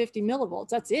 +50 millivolts.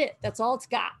 That's it. That's all it's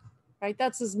got, right?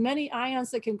 That's as many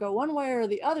ions that can go one way or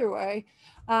the other way.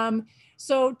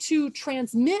 So to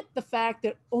transmit the fact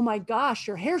that, oh my gosh,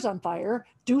 your hair's on fire,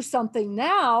 do something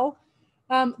now,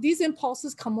 these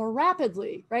impulses come more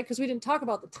rapidly, right? Because we didn't talk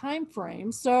about the time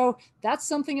frame. So that's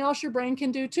something else your brain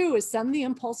can do too, is send the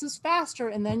impulses faster,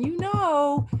 and then you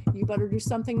know you better do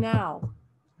something now.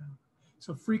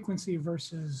 So frequency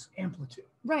versus amplitude.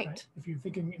 Right. If you're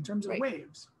thinking in terms of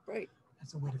waves. Right.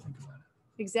 That's a way to think about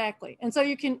it. Exactly. And so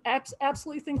you can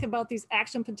absolutely think about these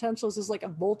action potentials as like a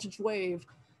voltage wave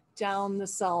down the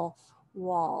cell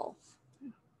wall.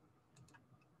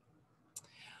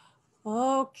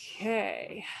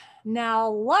 Okay, now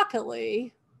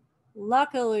luckily,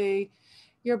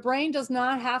 your brain does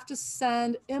not have to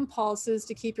send impulses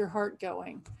to keep your heart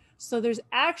going. So there's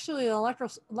actually an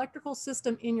electrical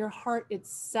system in your heart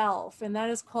itself, and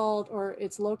that is called, or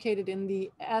it's located in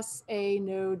the SA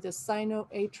node, the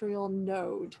sinoatrial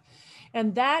node.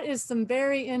 And that is some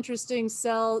very interesting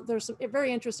there's some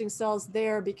very interesting cells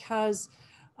there because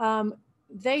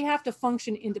they have to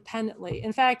function independently.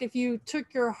 In fact, if you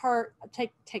took your heart,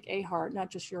 take a heart, not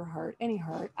just your heart, any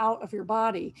heart, out of your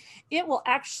body, it will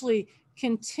actually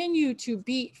continue to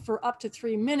beat for up to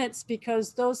 3 minutes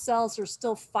because those cells are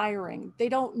still firing. They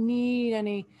don't need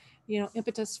any,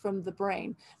 impetus from the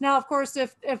brain. Now, of course,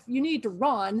 if you need to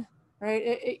run,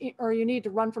 right, or you need to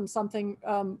run from something,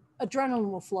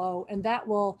 adrenaline will flow, and that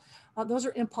will, those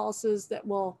are impulses that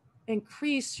will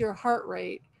increase your heart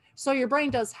rate. So your brain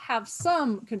does have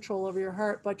some control over your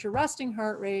heart, but your resting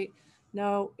heart rate,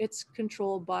 no, it's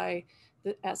controlled by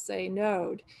the SA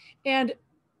node. And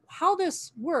how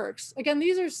this works, again,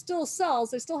 these are still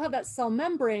cells, they still have that cell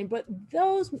membrane, but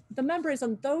the membranes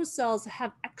on those cells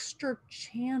have extra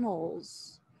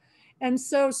channels. And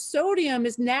so sodium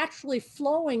is naturally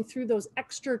flowing through those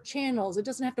extra channels. It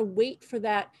doesn't have to wait for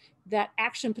that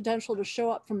action potential to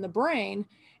show up from the brain.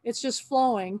 It's just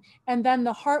flowing, and then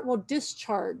the heart will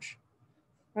discharge,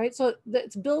 right? So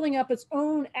it's building up its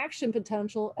own action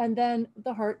potential, and then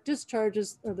the heart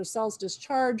discharges, or the cells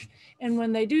discharge. And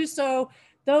when they do so,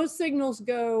 those signals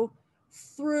go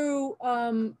through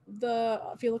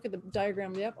if you look at the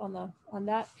diagram, yep, on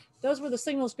that, those where the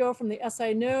signals go from the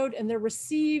SI node, and they're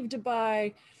received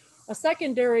by a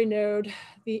secondary node,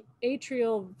 the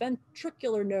atrial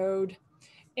ventricular node.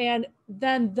 And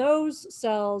then those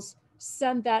cells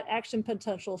send that action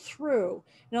potential through.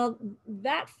 Now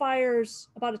that fires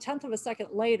about 1/10 of a second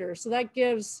later. So that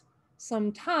gives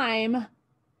some time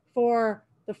for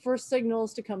the first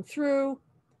signals to come through,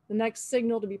 the next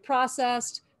signal to be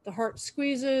processed, the heart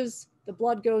squeezes, the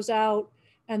blood goes out,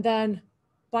 and then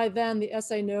by then the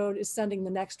SA node is sending the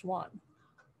next one.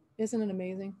 Isn't it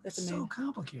amazing? That's amazing. So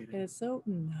complicated. It is so,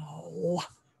 no.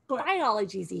 But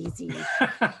biology's easy.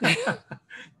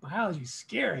 Biology's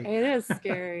scary. It is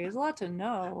scary. There's a lot to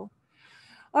know.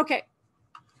 Okay.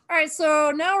 All right.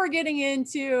 So now we're getting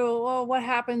into, well, what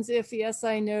happens if the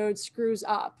SI node screws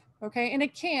up? Okay, and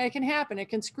it can happen. It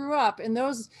can screw up. And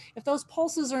if those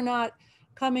pulses are not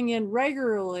coming in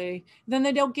regularly, then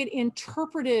they don't get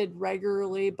interpreted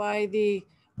regularly by the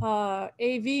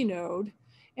AV node.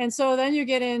 And so then you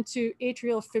get into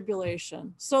atrial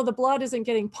fibrillation. So the blood isn't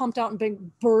getting pumped out in big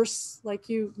bursts like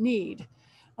you need.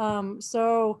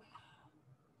 So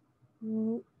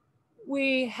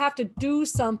we have to do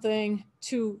something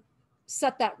to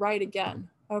set that right again.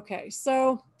 Okay,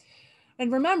 so,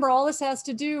 and remember, all this has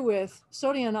to do with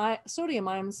sodium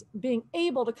ions being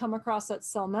able to come across that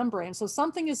cell membrane. So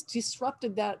something has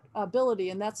disrupted that ability,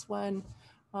 and that's when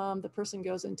the person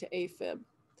goes into AFib.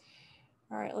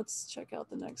 All right, let's check out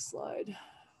the next slide.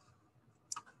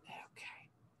 Okay.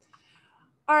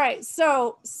 All right,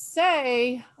 so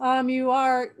say you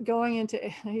are going into,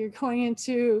 your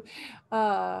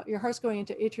heart's going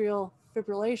into atrial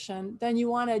fibrillation, then you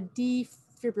want to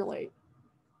defibrillate.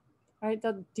 Right,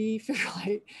 the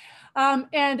defibrillate.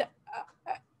 And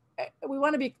we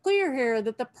want to be clear here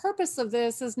that the purpose of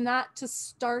this is not to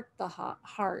start the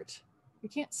heart. You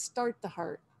can't start the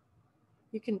heart.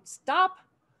 You can stop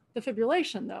the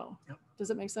fibrillation though. Yep.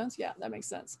 Does it make sense? Yeah, that makes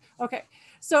sense. Okay,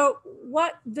 so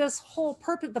what this whole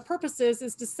the purpose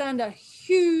is to send a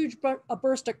huge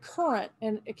burst of current,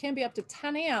 and it can be up to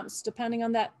 10 amps depending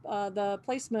on that the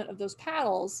placement of those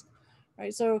paddles,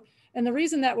 right? So, and the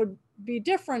reason that would be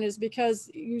different is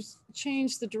because you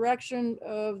change the direction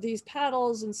of these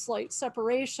paddles in slight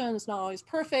separation. It's not always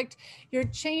perfect. You're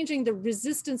changing the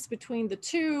resistance between the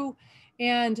two,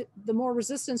 and the more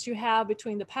resistance you have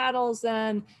between the paddles,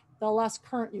 then the less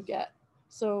current you get.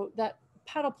 So that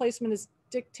paddle placement is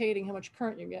dictating how much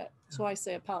current you get. So I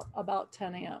say about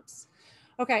 10 amps.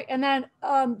 Okay, and then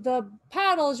the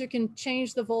paddles, you can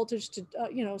change the voltage to,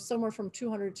 somewhere from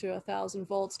 200 to 1,000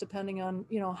 volts, depending on,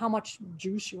 how much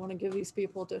juice you want to give these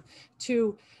people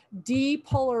to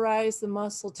depolarize the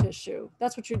muscle tissue.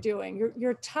 That's what you're doing.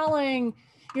 You're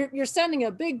sending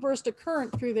a big burst of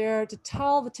current through there to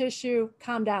tell the tissue,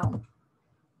 calm down.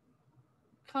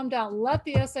 Calm down, let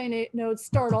the SA nodes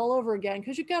start all over again,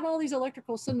 because you've got all these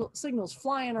electrical signals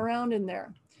flying around in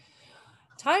there.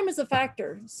 Time is a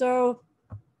factor. So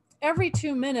every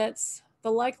 2 minutes,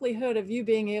 the likelihood of you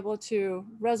being able to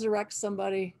resurrect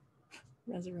somebody,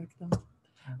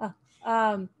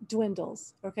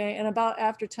 dwindles, okay? And about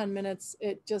after 10 minutes,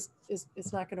 it's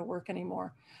not gonna work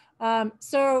anymore.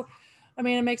 So, I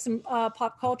mean, I make some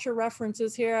pop culture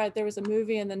references here. There was a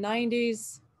movie in the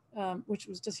 90s, which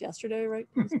was just yesterday, right?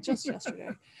 It was just yesterday,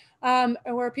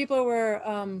 where people were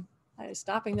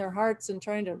stopping their hearts and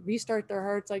trying to restart their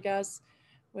hearts, I guess,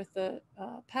 with the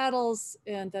paddles,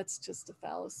 and that's just a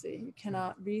fallacy. You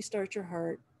cannot restart your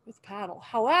heart with paddle.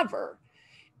 However,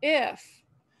 if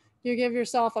you give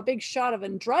yourself a big shot of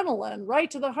adrenaline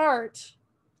right to the heart,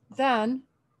 then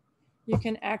you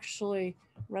can actually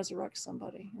resurrect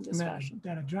somebody in this fashion.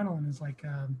 That adrenaline is like,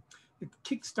 it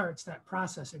kickstarts that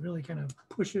process. It really kind of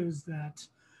pushes that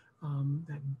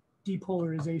that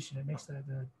depolarization. It makes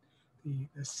the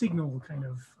signal kind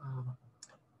of,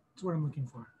 that's what I'm looking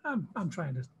for. I'm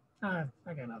trying to, I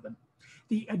got nothing.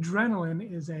 The adrenaline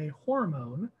is a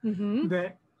hormone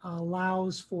that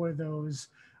allows for those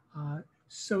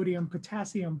sodium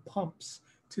potassium pumps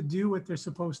to do what they're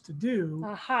supposed to do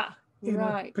in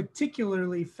a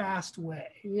particularly fast way.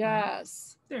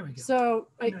 Yes. Right? There we go. So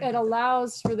it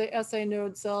allows for the SA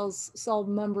node cell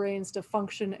membranes to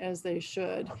function as they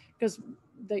should, because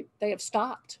they have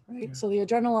stopped, right? Yeah. So the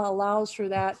adrenaline allows for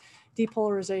that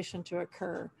depolarization to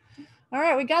occur. All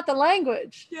right, we got the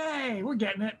language. Yay, we're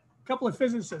getting it. A couple of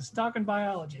physicists talking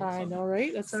biology. I know,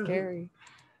 right? That's scary.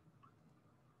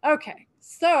 Okay,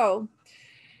 so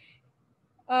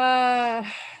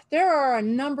there are a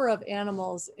number of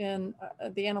animals in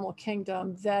the animal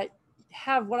kingdom that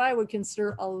have what I would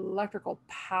consider electrical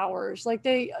powers. Like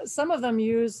some of them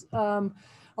use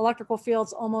electrical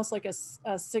fields almost like a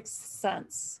sixth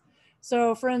sense.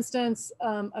 So for instance,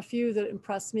 a few that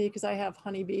impressed me, because I have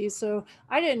honeybees. So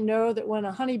I didn't know that when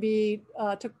a honeybee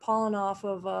took pollen off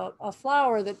of a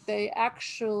flower, that they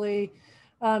actually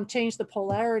changed the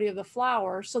polarity of the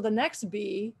flower. So the next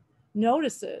bee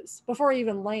notices before he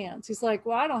even lands. He's like,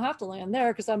 well, I don't have to land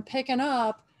there because I'm picking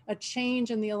up a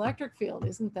change in the electric field.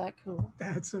 Isn't that cool?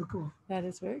 That's so cool. That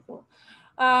is very cool.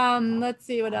 Let's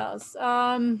see what else.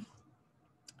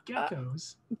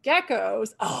 Geckos.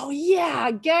 Oh yeah,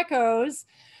 geckos.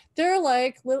 They're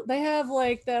like, they have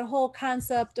like that whole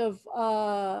concept of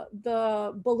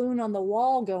the balloon on the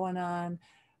wall going on.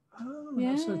 Oh,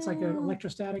 yeah. So it's like an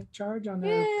electrostatic charge on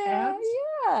their pads?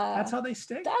 Yeah. That's how they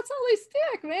stick? That's how they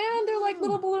stick, man. They're like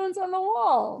little balloons on the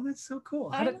wall. Oh, that's so cool.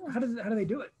 How do they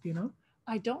do it? Do you know?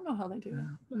 I don't know how they do Yeah.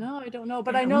 that. No, I don't know,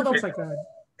 but Yeah, I know wonder if the. it's like a,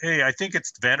 Hey, I think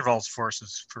it's Van der Waals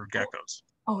forces for geckos.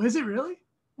 oh, is it really?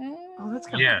 Oh, that's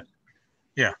kind of Yeah. cool.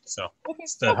 Yeah, so Okay.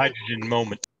 it's the hydrogen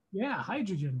moment. Yeah,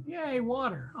 hydrogen. Yay,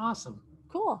 water. Awesome.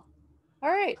 Cool. All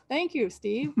right. Thank you,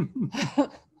 Steve. All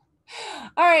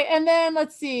right. And then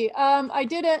let's see. I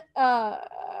did it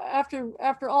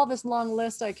after all this long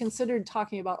list, I considered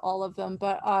talking about all of them,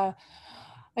 but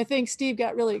I think Steve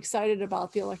got really excited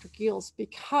about the electric eels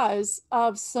because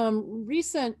of some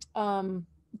recent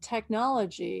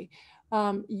technology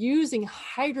using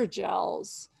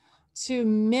hydrogels to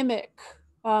mimic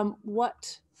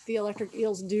what the electric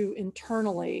eels do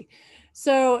internally.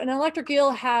 So an electric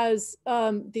eel has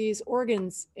these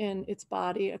organs in its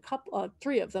body,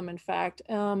 three of them in fact,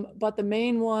 but the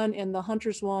main one and the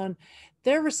hunter's one,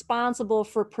 they're responsible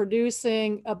for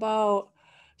producing about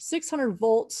 600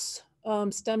 volts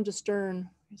stem to stern.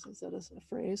 Is that a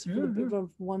phrase? Yeah,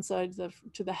 from one side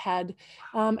to the head,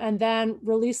 and then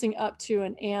releasing up to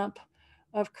an amp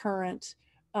of current.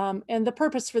 And the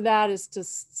purpose for that is to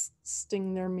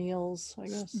sting their meals, I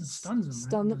guess. Stuns them.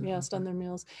 Stun right? them, yeah, stun their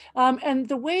meals. And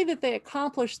the way that they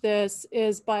accomplish this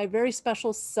is by very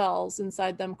special cells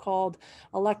inside them called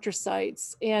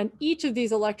electrocytes. And each of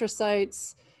these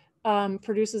electrocytes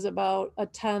produces about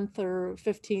 1/10 or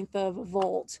 15th of a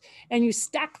volt. And you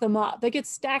stack them up. They get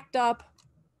stacked up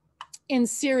in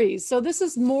series. So this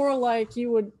is more like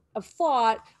you would have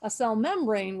thought a cell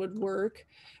membrane would work,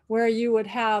 where you would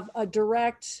have a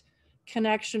direct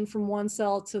connection from one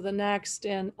cell to the next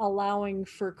and allowing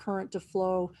for current to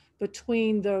flow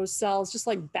between those cells, just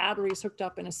like batteries hooked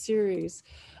up in a series.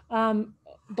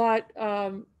 But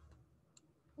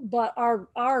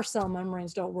our cell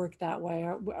membranes don't work that way.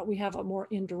 We have a more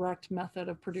indirect method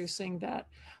of producing that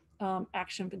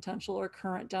action potential or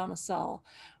current down a cell.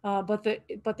 But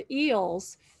the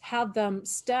eels have them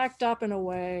stacked up in a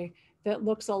way that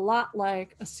looks a lot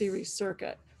like a series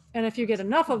circuit. And if you get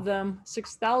enough of them,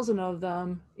 6,000 of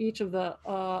them, each of the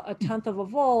 1/10 of a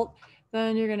volt,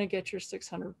 then you're going to get your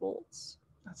 600 volts.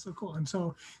 That's so cool. And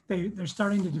so they're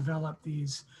starting to develop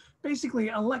these basically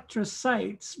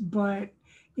electrocytes, but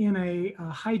in a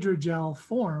hydrogel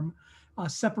form,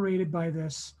 separated by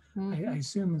this, I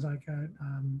assume is like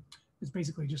it's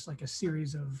basically just like a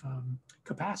series of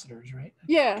capacitors, right?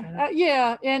 Yeah,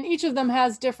 yeah. And each of them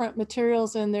has different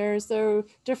materials in there. So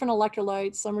different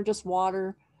electrolytes, some are just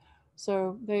water.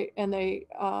 So they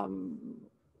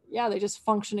just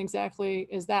function exactly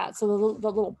as that. So the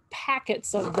little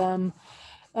packets of them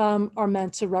are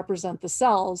meant to represent the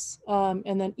cells.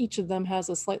 And then each of them has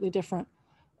a slightly different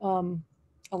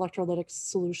electrolytic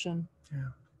solution.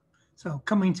 Yeah. So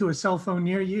coming to a cell phone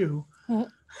near you,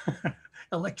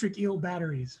 electric eel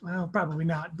batteries. Well, probably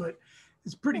not, but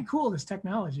it's pretty cool, this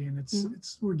technology. And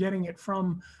we're getting it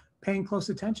from paying close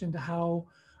attention to how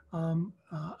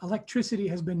electricity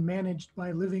has been managed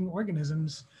by living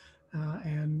organisms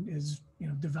and is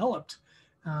developed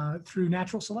through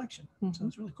natural selection. So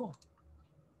it's really cool.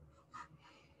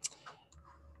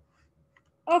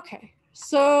 Okay,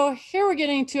 so here we're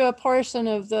getting to a portion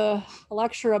of the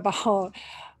lecture about,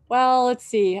 well, let's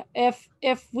see, if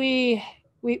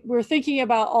we're thinking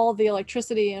about all the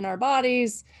electricity in our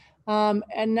bodies,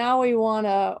 and now we want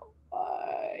to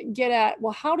get at,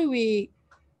 well, how do we,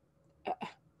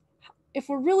 if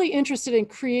we're really interested in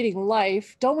creating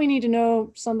life, don't we need to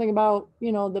know something about,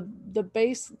 the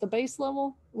base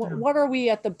level? What are we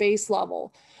at the base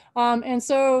level? And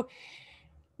so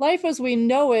life as we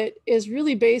know it is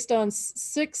really based on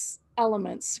 6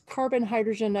 elements: carbon,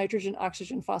 hydrogen, nitrogen,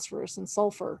 oxygen, phosphorus, and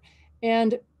sulfur.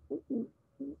 And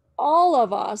all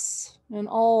of us and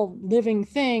all living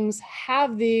things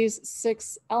have these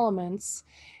 6 elements.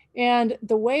 And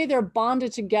the way they're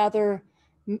bonded together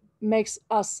makes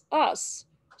us us.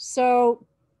 So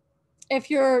if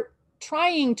you're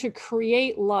trying to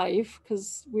create life,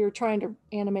 because we're trying to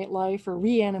animate life or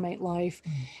reanimate life,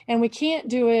 and we can't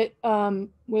do it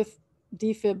with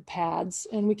defib pads,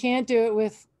 and we can't do it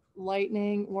with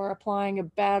lightning or applying a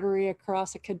battery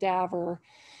across a cadaver.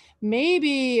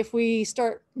 Maybe if we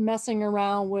start messing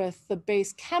around with the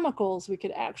base chemicals, we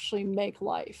could actually make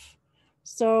life.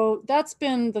 So that's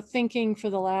been the thinking for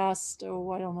the last, I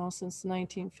don't know, since the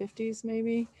 1950s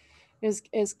maybe, is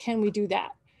can we do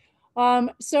that?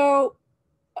 So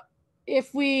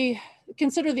if we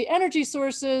consider the energy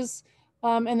sources,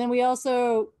 and then we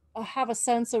also have a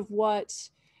sense of what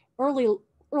early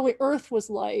Earth was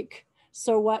like,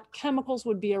 so what chemicals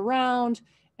would be around,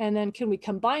 and then can we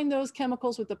combine those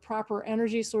chemicals with the proper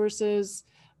energy sources?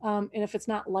 And if it's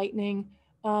not lightning,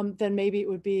 then maybe it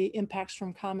would be impacts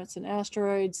from comets and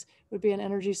asteroids would be an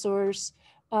energy source.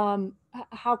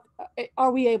 how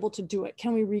are we able to do it?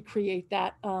 Can we recreate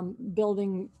that,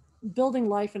 building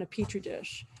life in a petri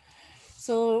dish?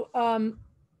 So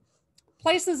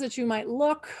places that you might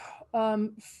look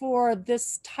for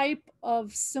this type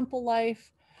of simple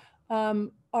life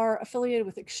are affiliated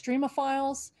with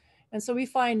extremophiles. And so we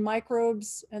find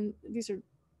microbes, and these are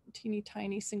teeny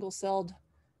tiny single-celled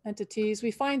entities.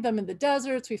 We find them in the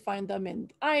deserts, we find them in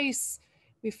ice,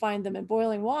 we find them in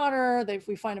boiling water,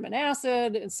 we find them in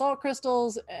acid, in salt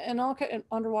crystals, and all in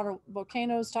underwater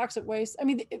volcanoes, toxic waste. I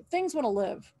mean, things want to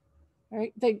live,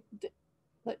 right? They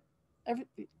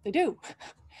do.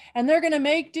 And they're going to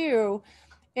make do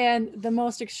in the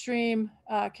most extreme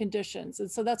conditions.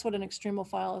 And so that's what an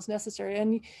extremophile is necessary.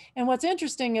 And what's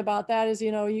interesting about that is,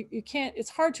 you know, you can't, it's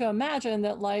hard to imagine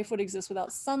that life would exist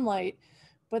without sunlight,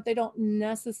 but they don't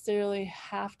necessarily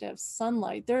have to have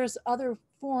sunlight. There's other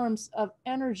forms of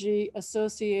energy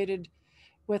associated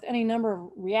with any number of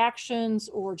reactions,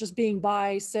 or just being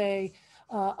by, say,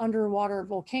 underwater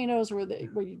volcanoes where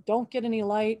you don't get any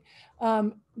light,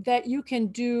 that you can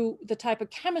do the type of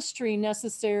chemistry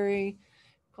necessary,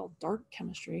 called dark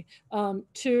chemistry,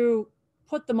 to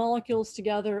put the molecules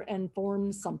together and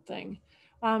form something.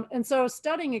 And so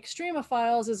studying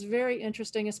extremophiles is very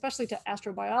interesting, especially to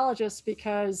astrobiologists,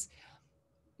 because,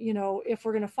 you know, if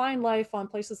we're going to find life on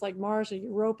places like Mars or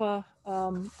Europa,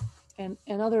 and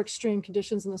other extreme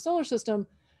conditions in the solar system,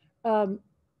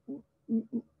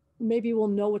 maybe we'll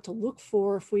know what to look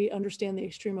for if we understand the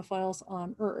extremophiles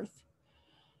on Earth.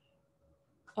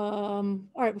 All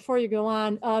right, before you go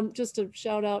on, just a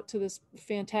shout out to this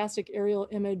fantastic aerial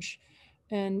image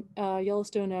in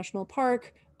Yellowstone National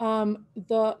Park.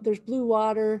 There's blue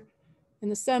water in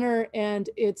the center, and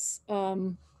it's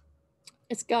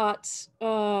got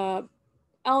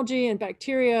algae and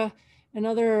bacteria and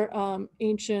other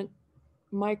ancient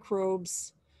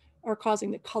microbes are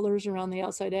causing the colors around the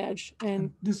outside edge.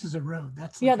 And this is a road.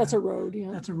 That's like that's a road. Yeah,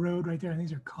 that's a road right there. And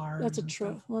these are cars. That's a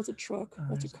truck. Well, that's a truck.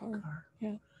 That's a car.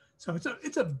 Yeah. So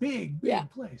it's a big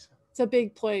place. It's a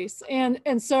big place,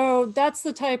 and so that's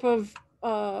the type of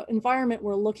environment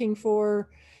we're looking for,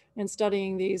 and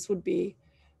studying these would be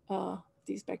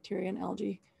these bacteria and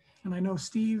algae. And I know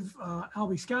Steve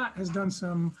Albie Scott has done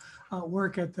some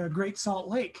work at the Great Salt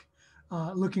Lake,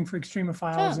 looking for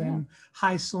extremophiles and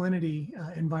high salinity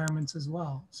environments as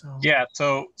well. So yeah,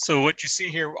 so what you see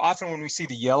here, often when we see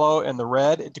the yellow and the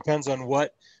red, it depends on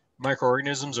what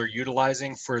microorganisms are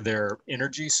utilizing for their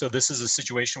energy. So this is a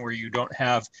situation where you don't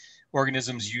have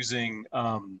organisms using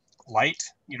light.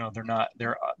 You know,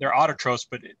 they're autotrophs,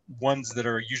 but ones that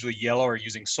are usually yellow are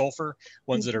using sulfur.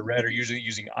 Ones that are red are usually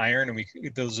using iron,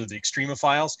 and those are the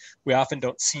extremophiles. We often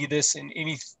don't see this in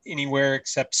anywhere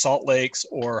except salt lakes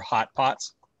or hot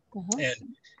pots.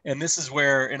 And this is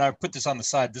where, and I put this on the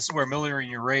side, this is where Miller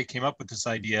and Urey came up with this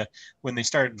idea when they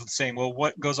started saying, well,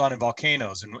 what goes on in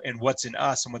volcanoes and what's in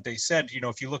us? And what they said, you know,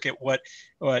 if you look at what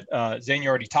Xania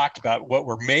already talked about, what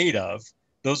we're made of,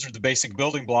 those are the basic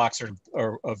building blocks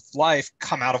of life,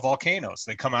 come out of volcanoes.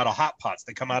 They come out of hot pots.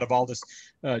 They come out of all this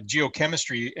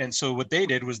geochemistry. And so what they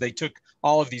did was they took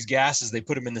all of these gases, they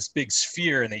put them in this big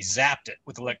sphere, and they zapped it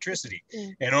with electricity.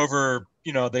 And over,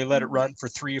 you know, they let it run for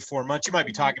 3 or 4 months. You might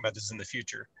be talking about this in the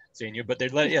future, Xania, but they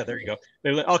let, yeah, there you go.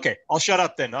 Okay, I'll shut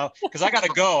up then, because I got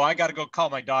to go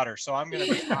call my daughter. So I'm going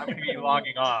to be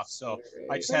logging off. So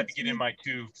I just had to get in my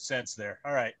 2 cents there.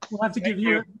 All right. We'll have to get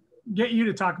you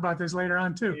to talk about this later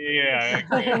on too. Yeah,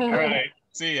 great. All right.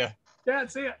 See ya. Yeah,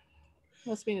 see ya.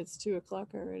 Must mean it's 2 o'clock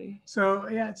already. So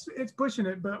yeah, it's pushing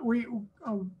it, but we've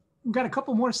got a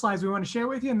couple more slides we want to share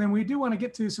with you, and then we do want to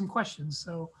get to some questions.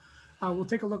 So we'll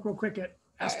take a look real quick at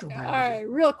astrobiology. All right,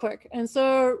 real quick. And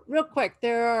so real quick,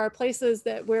 there are places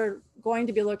that we're going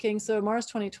to be looking. So Mars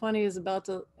 2020 is about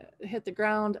to hit the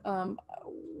ground.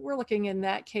 We're looking in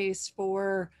that case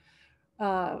for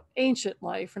ancient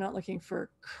life. We're not looking for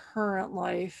current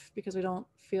life, because we don't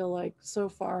feel like so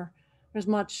far there's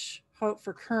much hope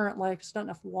for current life. There's not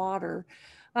enough water.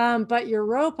 But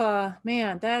Europa,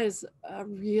 man, that is a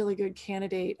really good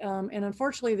candidate. And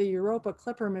unfortunately, the Europa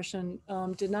Clipper mission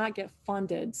did not get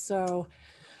funded. So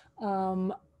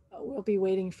we'll be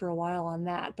waiting for a while on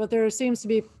that. But there seems to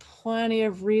be plenty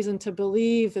of reason to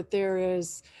believe that there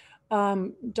is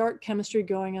dark chemistry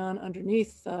going on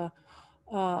underneath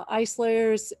ice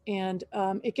layers, and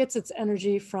it gets its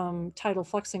energy from tidal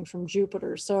fluxing from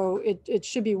Jupiter. So it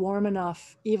should be warm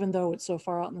enough, even though it's so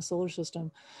far out in the solar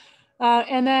system.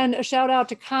 And then a shout out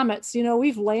to comets. You know,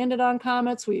 we've landed on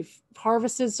comets, we've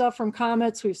harvested stuff from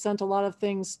comets, we've sent a lot of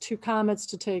things to comets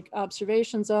to take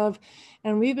observations of,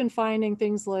 and we've been finding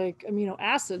things like amino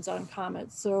acids on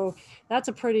comets. So that's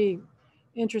a pretty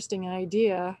interesting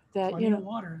idea that, Plenty of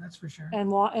water, that's for sure.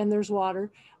 And there's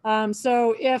water.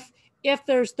 So if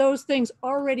there's those things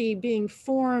already being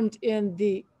formed in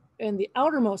the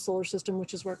outermost solar system,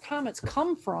 which is where comets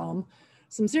come from,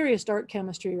 some serious dark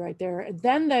chemistry right there,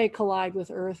 then they collide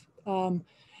with Earth,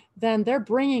 then they're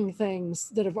bringing things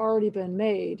that have already been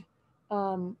made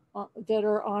that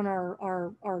are on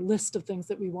our list of things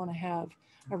that we want to have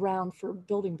around for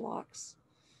building blocks.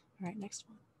 All right, next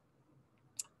one.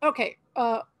 Okay,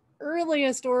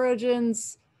 earliest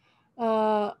origins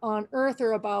on Earth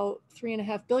are about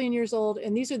 3.5 billion years old,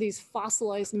 and these are these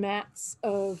fossilized mats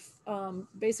of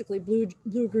basically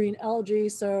blue-green algae.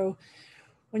 So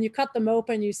when you cut them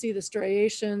open, you see the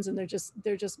striations, and they're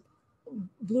just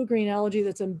blue-green algae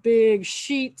that's in big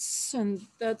sheets, and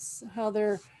that's how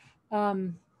they're.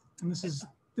 And this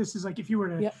is like if you were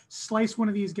to slice one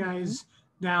of these guys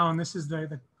down, this is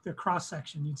the cross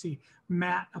section. You'd see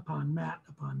mat upon mat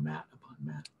upon mat upon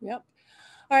mat. Yep.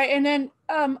 All right, and then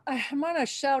I want to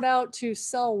shout out to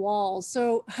cell walls.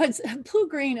 So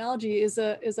blue-green algae is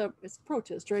it's a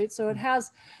protist, right? So it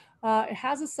has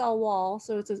a cell wall.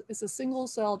 So it's a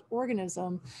single-celled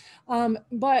organism,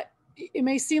 but it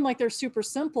may seem like they're super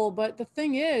simple. But the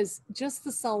thing is, just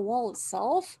the cell wall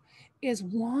itself is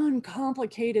one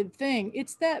complicated thing.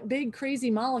 It's that big crazy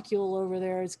molecule over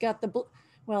there. It's got the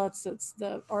well, it's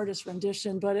the artist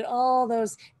rendition, but all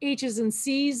those H's and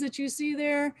C's that you see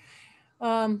there.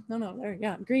 No, there,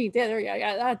 yeah, green, there,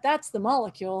 yeah, that's the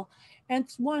molecule. And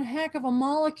it's one heck of a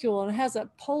molecule, and it has a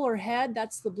polar head,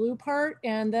 that's the blue part,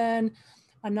 and then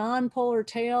a non-polar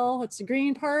tail, it's the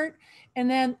green part. And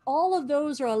then all of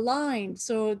those are aligned.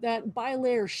 So that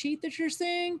bilayer sheet that you're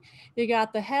seeing, you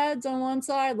got the heads on one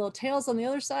side, little tails on the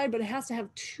other side, but it has to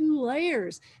have 2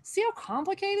 layers. See how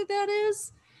complicated that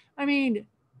is? I mean,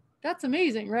 that's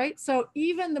amazing, right? So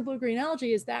even the blue-green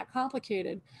algae is that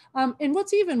complicated. And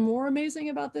what's even more amazing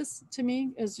about this to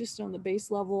me is just on the base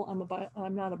level,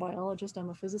 I'm not a biologist, I'm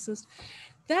a physicist,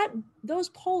 that those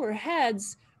polar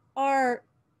heads are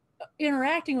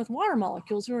interacting with water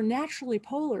molecules who are naturally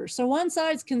polar. So one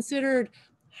side's considered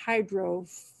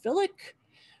hydrophilic,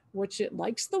 which it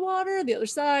likes the water. The other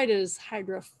side is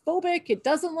hydrophobic, it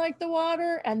doesn't like the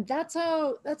water. And that's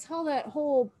how that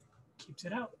whole keeps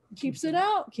it out. Keeps it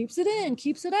out, keeps it in,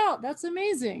 keeps it out. That's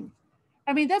amazing.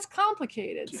 I mean, that's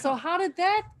complicated. Yeah. So how did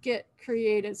that get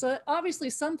created? So obviously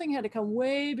something had to come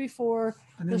way before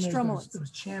the stromulins.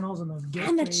 Those channels and those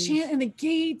gateways. And the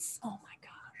gates. Oh my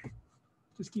gosh.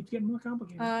 Just keeps getting more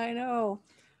complicated. I know.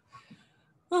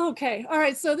 Okay, all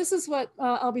right, so this is what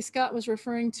Albie Scott was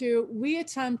referring to. We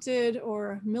attempted,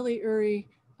 or Millie Urey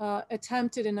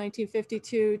attempted in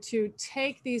 1952 to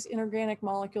take these inorganic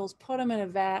molecules, put them in a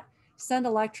vat, send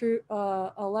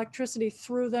electricity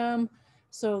through them.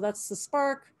 So that's the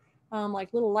spark,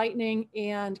 like little lightning,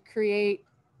 and create,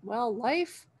 well,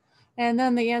 life. And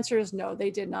then the answer is no, they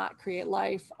did not create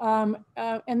life. And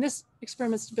this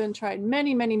experiment's been tried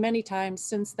many, many, many times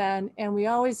since then. And we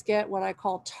always get what I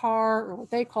call tar, or what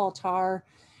they call tar,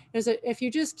 is that if you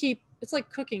just keep, it's like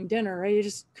cooking dinner, right? You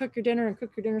just cook your dinner and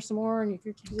cook your dinner some more, and you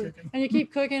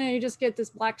keep cooking, and you just get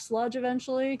this black sludge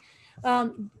eventually.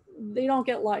 They don't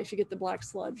get life, you get the black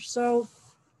sludge. So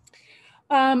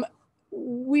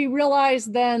we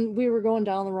realized then we were going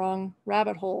down the wrong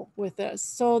rabbit hole with this.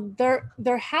 So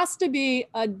there has to be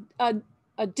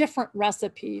a different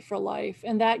recipe for life,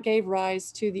 and that gave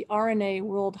rise to the RNA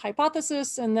world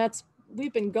hypothesis, and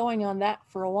we've been going on that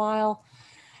for a while.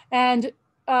 And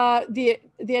the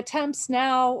attempts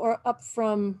now, or up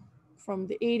from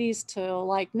the 80s to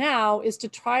like now, is to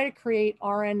try to create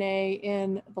RNA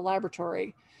in the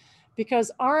laboratory,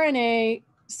 because RNA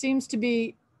seems to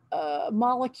be a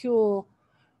molecule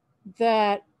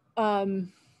that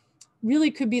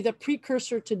really could be the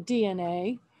precursor to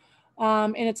DNA.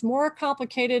 And it's more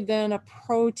complicated than a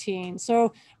protein.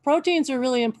 So proteins are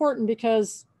really important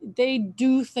because they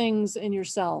do things in your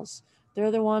cells.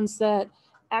 They're the ones that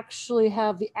actually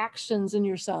have the actions in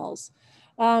your cells.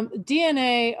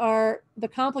 DNA are the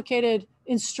complicated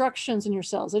instructions in your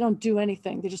cells. They don't do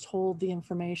anything, they just hold the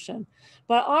information.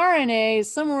 But RNA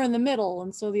is somewhere in the middle.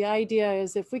 And so the idea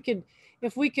is if we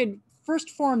could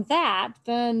first form that,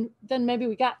 then maybe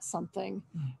we got something.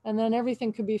 And then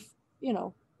everything could be,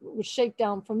 would shake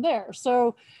down from there.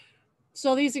 So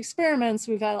these experiments,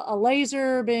 we've had a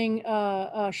laser being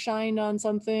shined on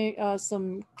something,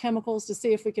 some chemicals to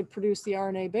see if we could produce the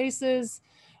RNA bases.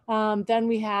 Then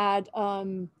we had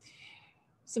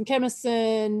some chemists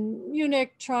in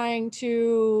Munich trying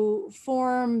to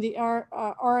form the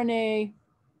RNA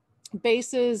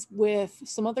bases with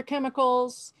some other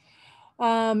chemicals.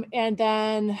 And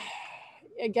then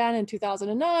again, in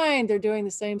 2009, they're doing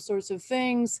the same sorts of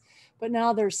things, but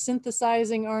now they're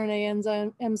synthesizing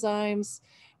RNA enzymes.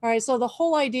 All right, so the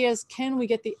whole idea is, can we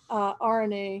get the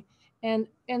RNA? And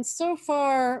so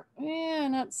far,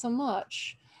 not so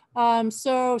much.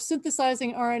 So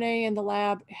synthesizing RNA in the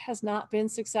lab has not been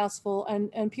successful,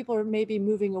 and people are maybe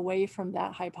moving away from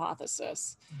that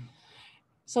hypothesis.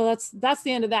 So that's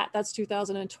the end of that. That's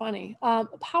 2020.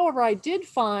 However, I did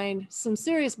find some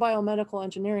serious biomedical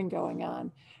engineering going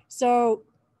on. So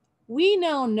we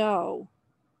now know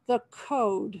the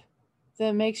code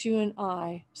that makes you and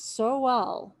I so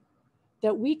well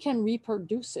that we can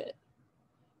reproduce it.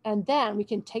 And then we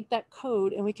can take that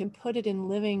code and we can put it in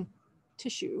living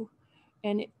tissue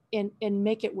and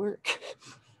make it work.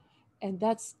 And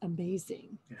that's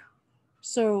amazing. Yeah.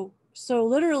 So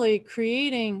literally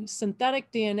creating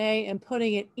synthetic DNA and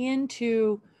putting it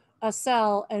into a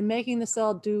cell and making the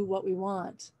cell do what we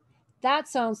want. That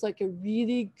sounds like a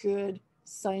really good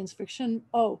science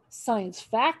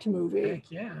fact movie.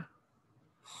 Heck yeah.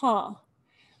 Huh.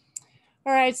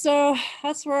 All right, so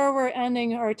that's where we're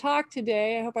ending our talk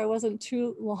today. I hope I wasn't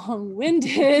too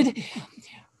long-winded.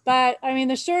 But I mean,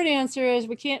 the short answer is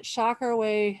we can't shock our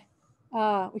way,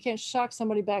 we can't shock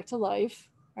somebody back to life,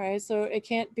 all right? So it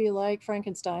can't be like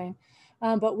Frankenstein.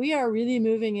 But we are really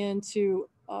moving into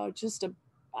just an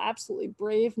absolutely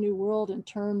brave new world in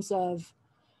terms of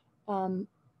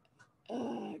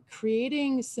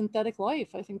creating synthetic life.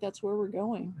 I think that's where we're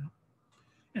going.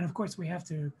 And of course, we have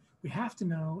to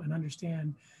know and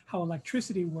understand how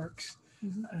electricity works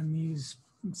and these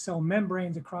cell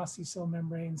membranes, across these cell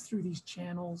membranes, through these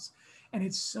channels. And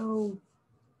it's so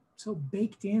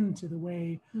baked into the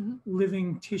way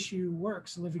living tissue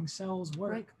works, living cells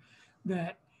work, right,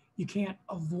 that you can't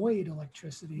avoid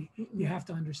electricity. You have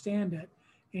to understand it.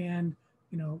 And,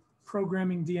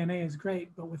 programming DNA is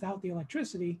great, but without the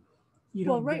electricity, you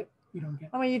don't get.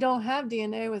 I mean, you don't have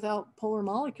DNA without polar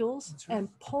molecules. That's right.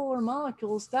 And polar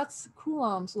molecules, that's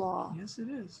Coulomb's law. Yes, it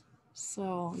is.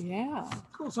 So, yeah.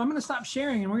 Cool. So I'm going to stop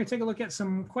sharing and we're going to take a look at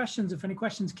some questions, if any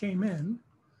questions came in.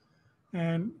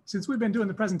 And since we've been doing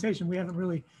the presentation, we haven't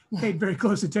really paid very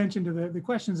close attention to the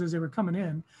questions as they were coming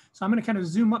in. So I'm going to kind of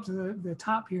zoom up to the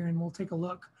top here and we'll take a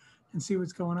look and see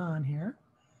what's going on here.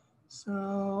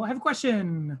 So I have a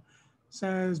question.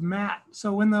 Says Matt,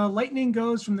 so when the lightning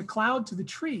goes from the cloud to the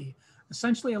tree,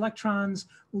 essentially electrons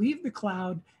leave the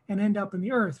cloud and end up in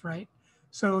the earth, right?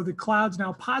 So the cloud's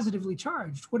now positively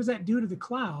charged. What does that do to the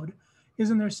cloud?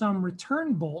 Isn't there some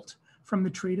return bolt from the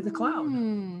tree to the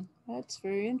cloud? That's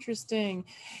very interesting.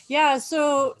 Yeah,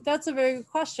 so that's a very good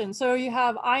question. So you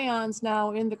have ions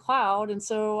now in the cloud, and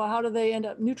so how do they end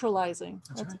up neutralizing?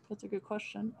 That's a good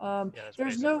question.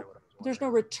 There's no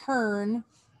return,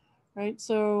 right?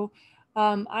 So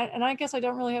I guess I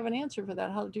don't really have an answer for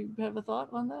that. How do you have a thought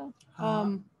on that?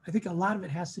 I think a lot of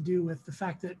it has to do with the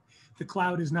fact that the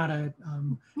cloud is not an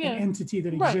entity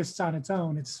that exists on its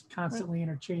own. It's constantly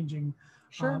interchanging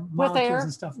molecules with air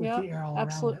and stuff with the air all around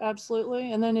it.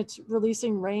 Absolutely. And then it's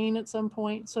releasing rain at some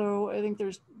point. So I think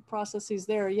there's processes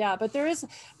there. Yeah, but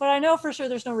I know for sure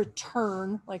there's no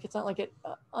return. Like it's not like it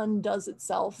undoes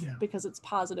itself because it's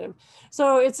positive.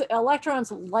 So it's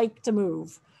electrons like to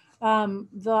move.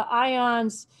 The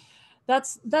ions,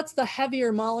 that's the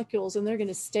heavier molecules and they're going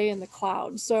to stay in the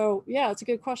cloud. So yeah, it's a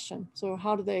good question. So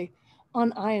how do they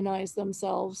unionize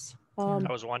themselves? I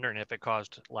was wondering if it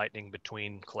caused lightning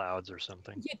between clouds or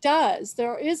something. It does.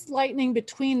 There is lightning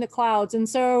between the clouds. And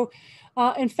so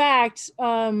in fact,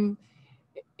 a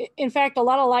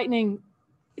lot of lightning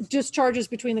discharges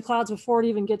between the clouds before it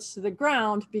even gets to the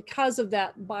ground because of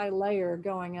that bilayer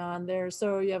going on there.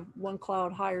 So you have one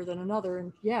cloud higher than another.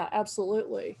 And yeah,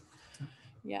 absolutely.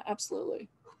 Yeah, absolutely.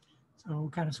 So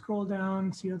kind of scroll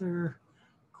down, see other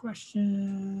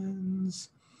questions.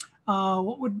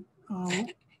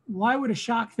 Why would a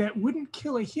shock that wouldn't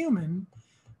kill a human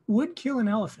would kill an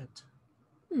elephant?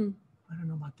 I don't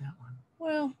know about that one.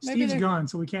 Well, Steve's gone,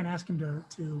 so we can't ask him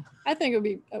to. I think it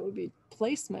would be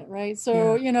placement, right?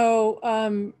 So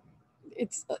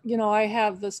it's I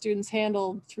have the students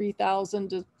handle 3,000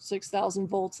 to 6,000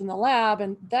 volts in the lab,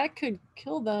 and that could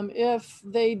kill them if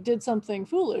they did something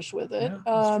foolish with it.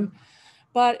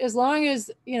 But as long as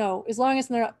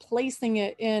they're not placing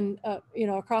it in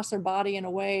across their body in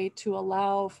a way to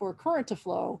allow for current to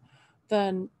flow,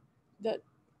 then that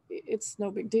it's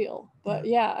no big deal. But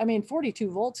yeah, I mean, 42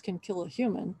 volts can kill a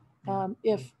human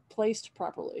if placed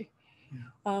properly.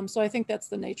 So I think that's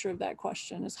the nature of that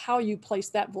question, is how you place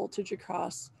that voltage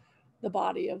across the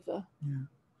body of the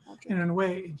object. And in a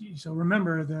way, so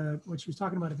remember what she was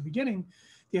talking about at the beginning,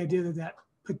 the idea that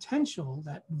potential,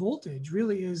 that voltage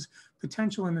really is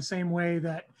potential in the same way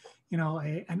that, you know,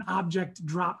 an object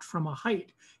dropped from a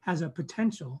height has a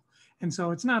potential. And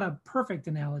so it's not a perfect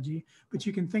analogy, but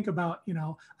you can think about, you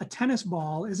know, a tennis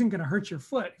ball isn't going to hurt your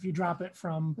foot if you drop it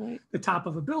from the top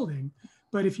of a building.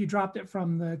 But if you dropped it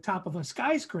from the top of a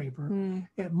skyscraper,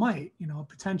 it might, you know,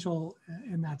 potential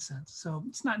in that sense. So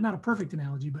it's not a perfect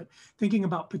analogy, but thinking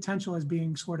about potential as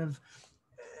being sort of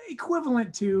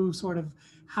equivalent to sort of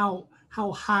how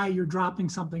high you're dropping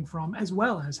something from, as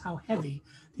well as how heavy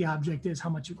the object is, how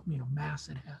much, you know, mass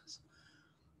it has.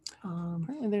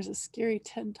 Apparently there's a scary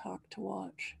TED Talk to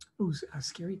watch. Ooh, a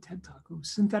scary TED Talk. Ooh,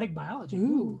 synthetic biology.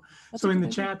 Ooh, so in the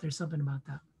chat, there's something about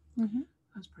that.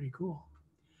 That's pretty cool.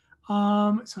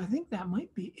 So I think that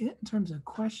might be it in terms of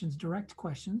questions, direct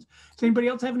questions. Does anybody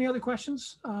else have any other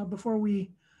questions before we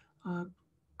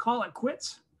call it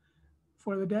quits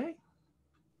for the day?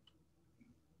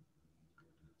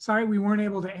 Sorry, we weren't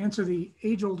able to answer the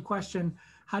age-old question,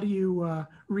 how do you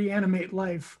reanimate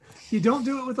life? You don't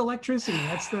do it with electricity.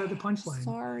 That's the punchline.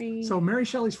 Sorry. So Mary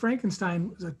Shelley's Frankenstein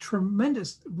was a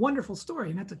tremendous, wonderful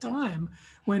story. And at the time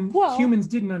when humans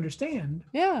didn't understand.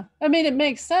 Yeah, I mean, it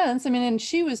makes sense. I mean, and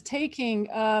she was taking,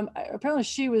 apparently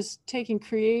she was taking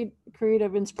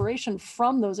creative inspiration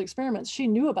from those experiments. She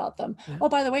knew about them. Yeah. Oh,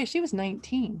 by the way, she was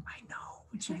 19. I know.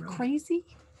 When she wrote crazy?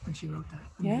 When she wrote that.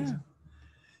 Amazing. Yeah.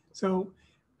 So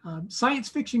science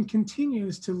fiction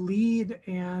continues to lead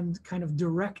and kind of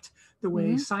direct the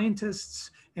way scientists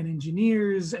and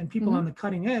engineers and people on the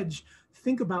cutting edge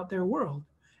think about their world.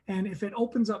 And if it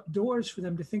opens up doors for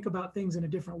them to think about things in a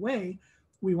different way,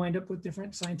 we wind up with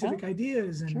different scientific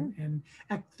ideas and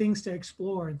things to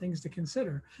explore and things to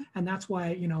consider. And that's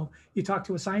why, you know, you talk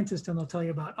to a scientist and they'll tell you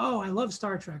about, oh, I love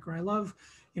Star Trek, or I love,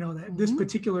 you know, this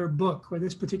particular book or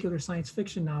this particular science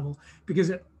fiction novel, because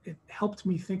it helped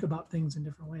me think about things in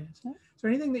different ways. Is there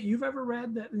anything that you've ever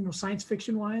read that, you know, science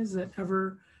fiction wise, that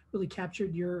ever really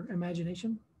captured your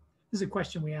imagination? This is a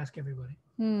question we ask everybody.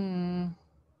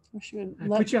 Wish you would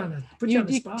put you on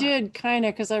the spot. You did kind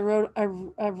of, because I've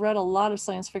read a lot of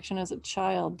science fiction as a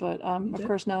child, but of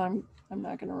course now I'm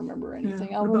not going to remember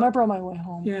anything. I'll remember on my way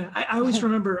home. Yeah, I always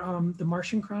remember the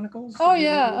Martian Chronicles. Oh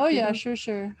yeah,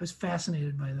 sure. I was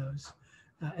fascinated by those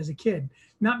as a kid.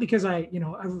 Not because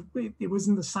it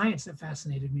wasn't the science that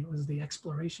fascinated me. It was the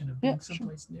exploration of being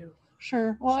someplace new.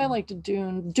 Sure. Well, I liked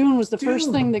Dune. Dune was the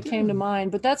first thing that came to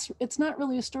mind, but it's not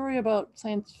really a story about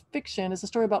science fiction. It's a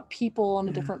story about people on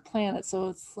a different planet. So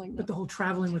it's like, but the whole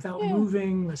traveling without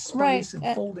moving, the space and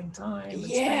folding time.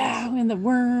 And and the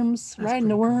worms, riding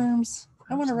the worms.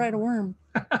 Cool. I want to ride a worm.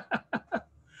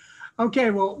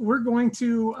 Okay, well, we're going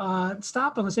to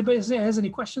stop unless anybody has any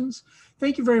questions.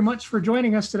 Thank you very much for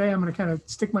joining us today. I'm going to kind of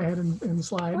stick my head in the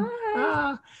slide.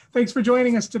 Thanks for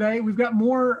joining us today. We've got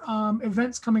more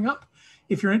events coming up.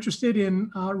 If you're interested in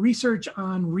research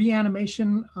on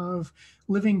reanimation of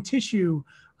living tissue,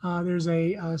 there's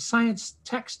a science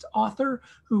text author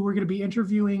who we're going to be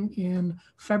interviewing in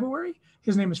February.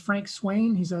 His name is Frank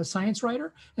Swain. He's a science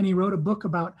writer, and he wrote a book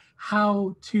about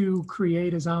how to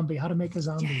create a zombie, how to make a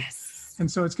zombie. Yes.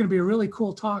 And so it's going to be a really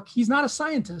cool talk. He's not a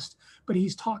scientist, but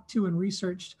he's talked to and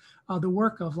researched the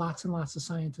work of lots and lots of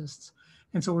scientists.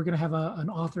 And so we're going to have an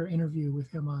author interview with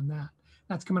him on that.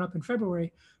 That's coming up in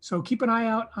February. So keep an eye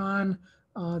out on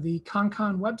the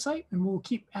ConCon website, and we'll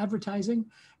keep advertising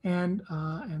and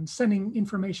sending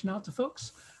information out to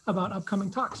folks about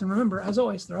upcoming talks. And remember, as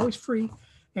always, they're always free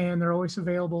and they're always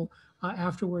available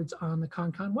afterwards on the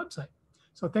ConCon website.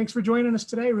 So thanks for joining us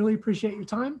today. Really appreciate your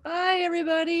time. Bye,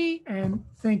 everybody. And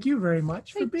thank you very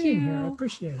much for being here. I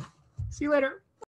appreciate it. See you later.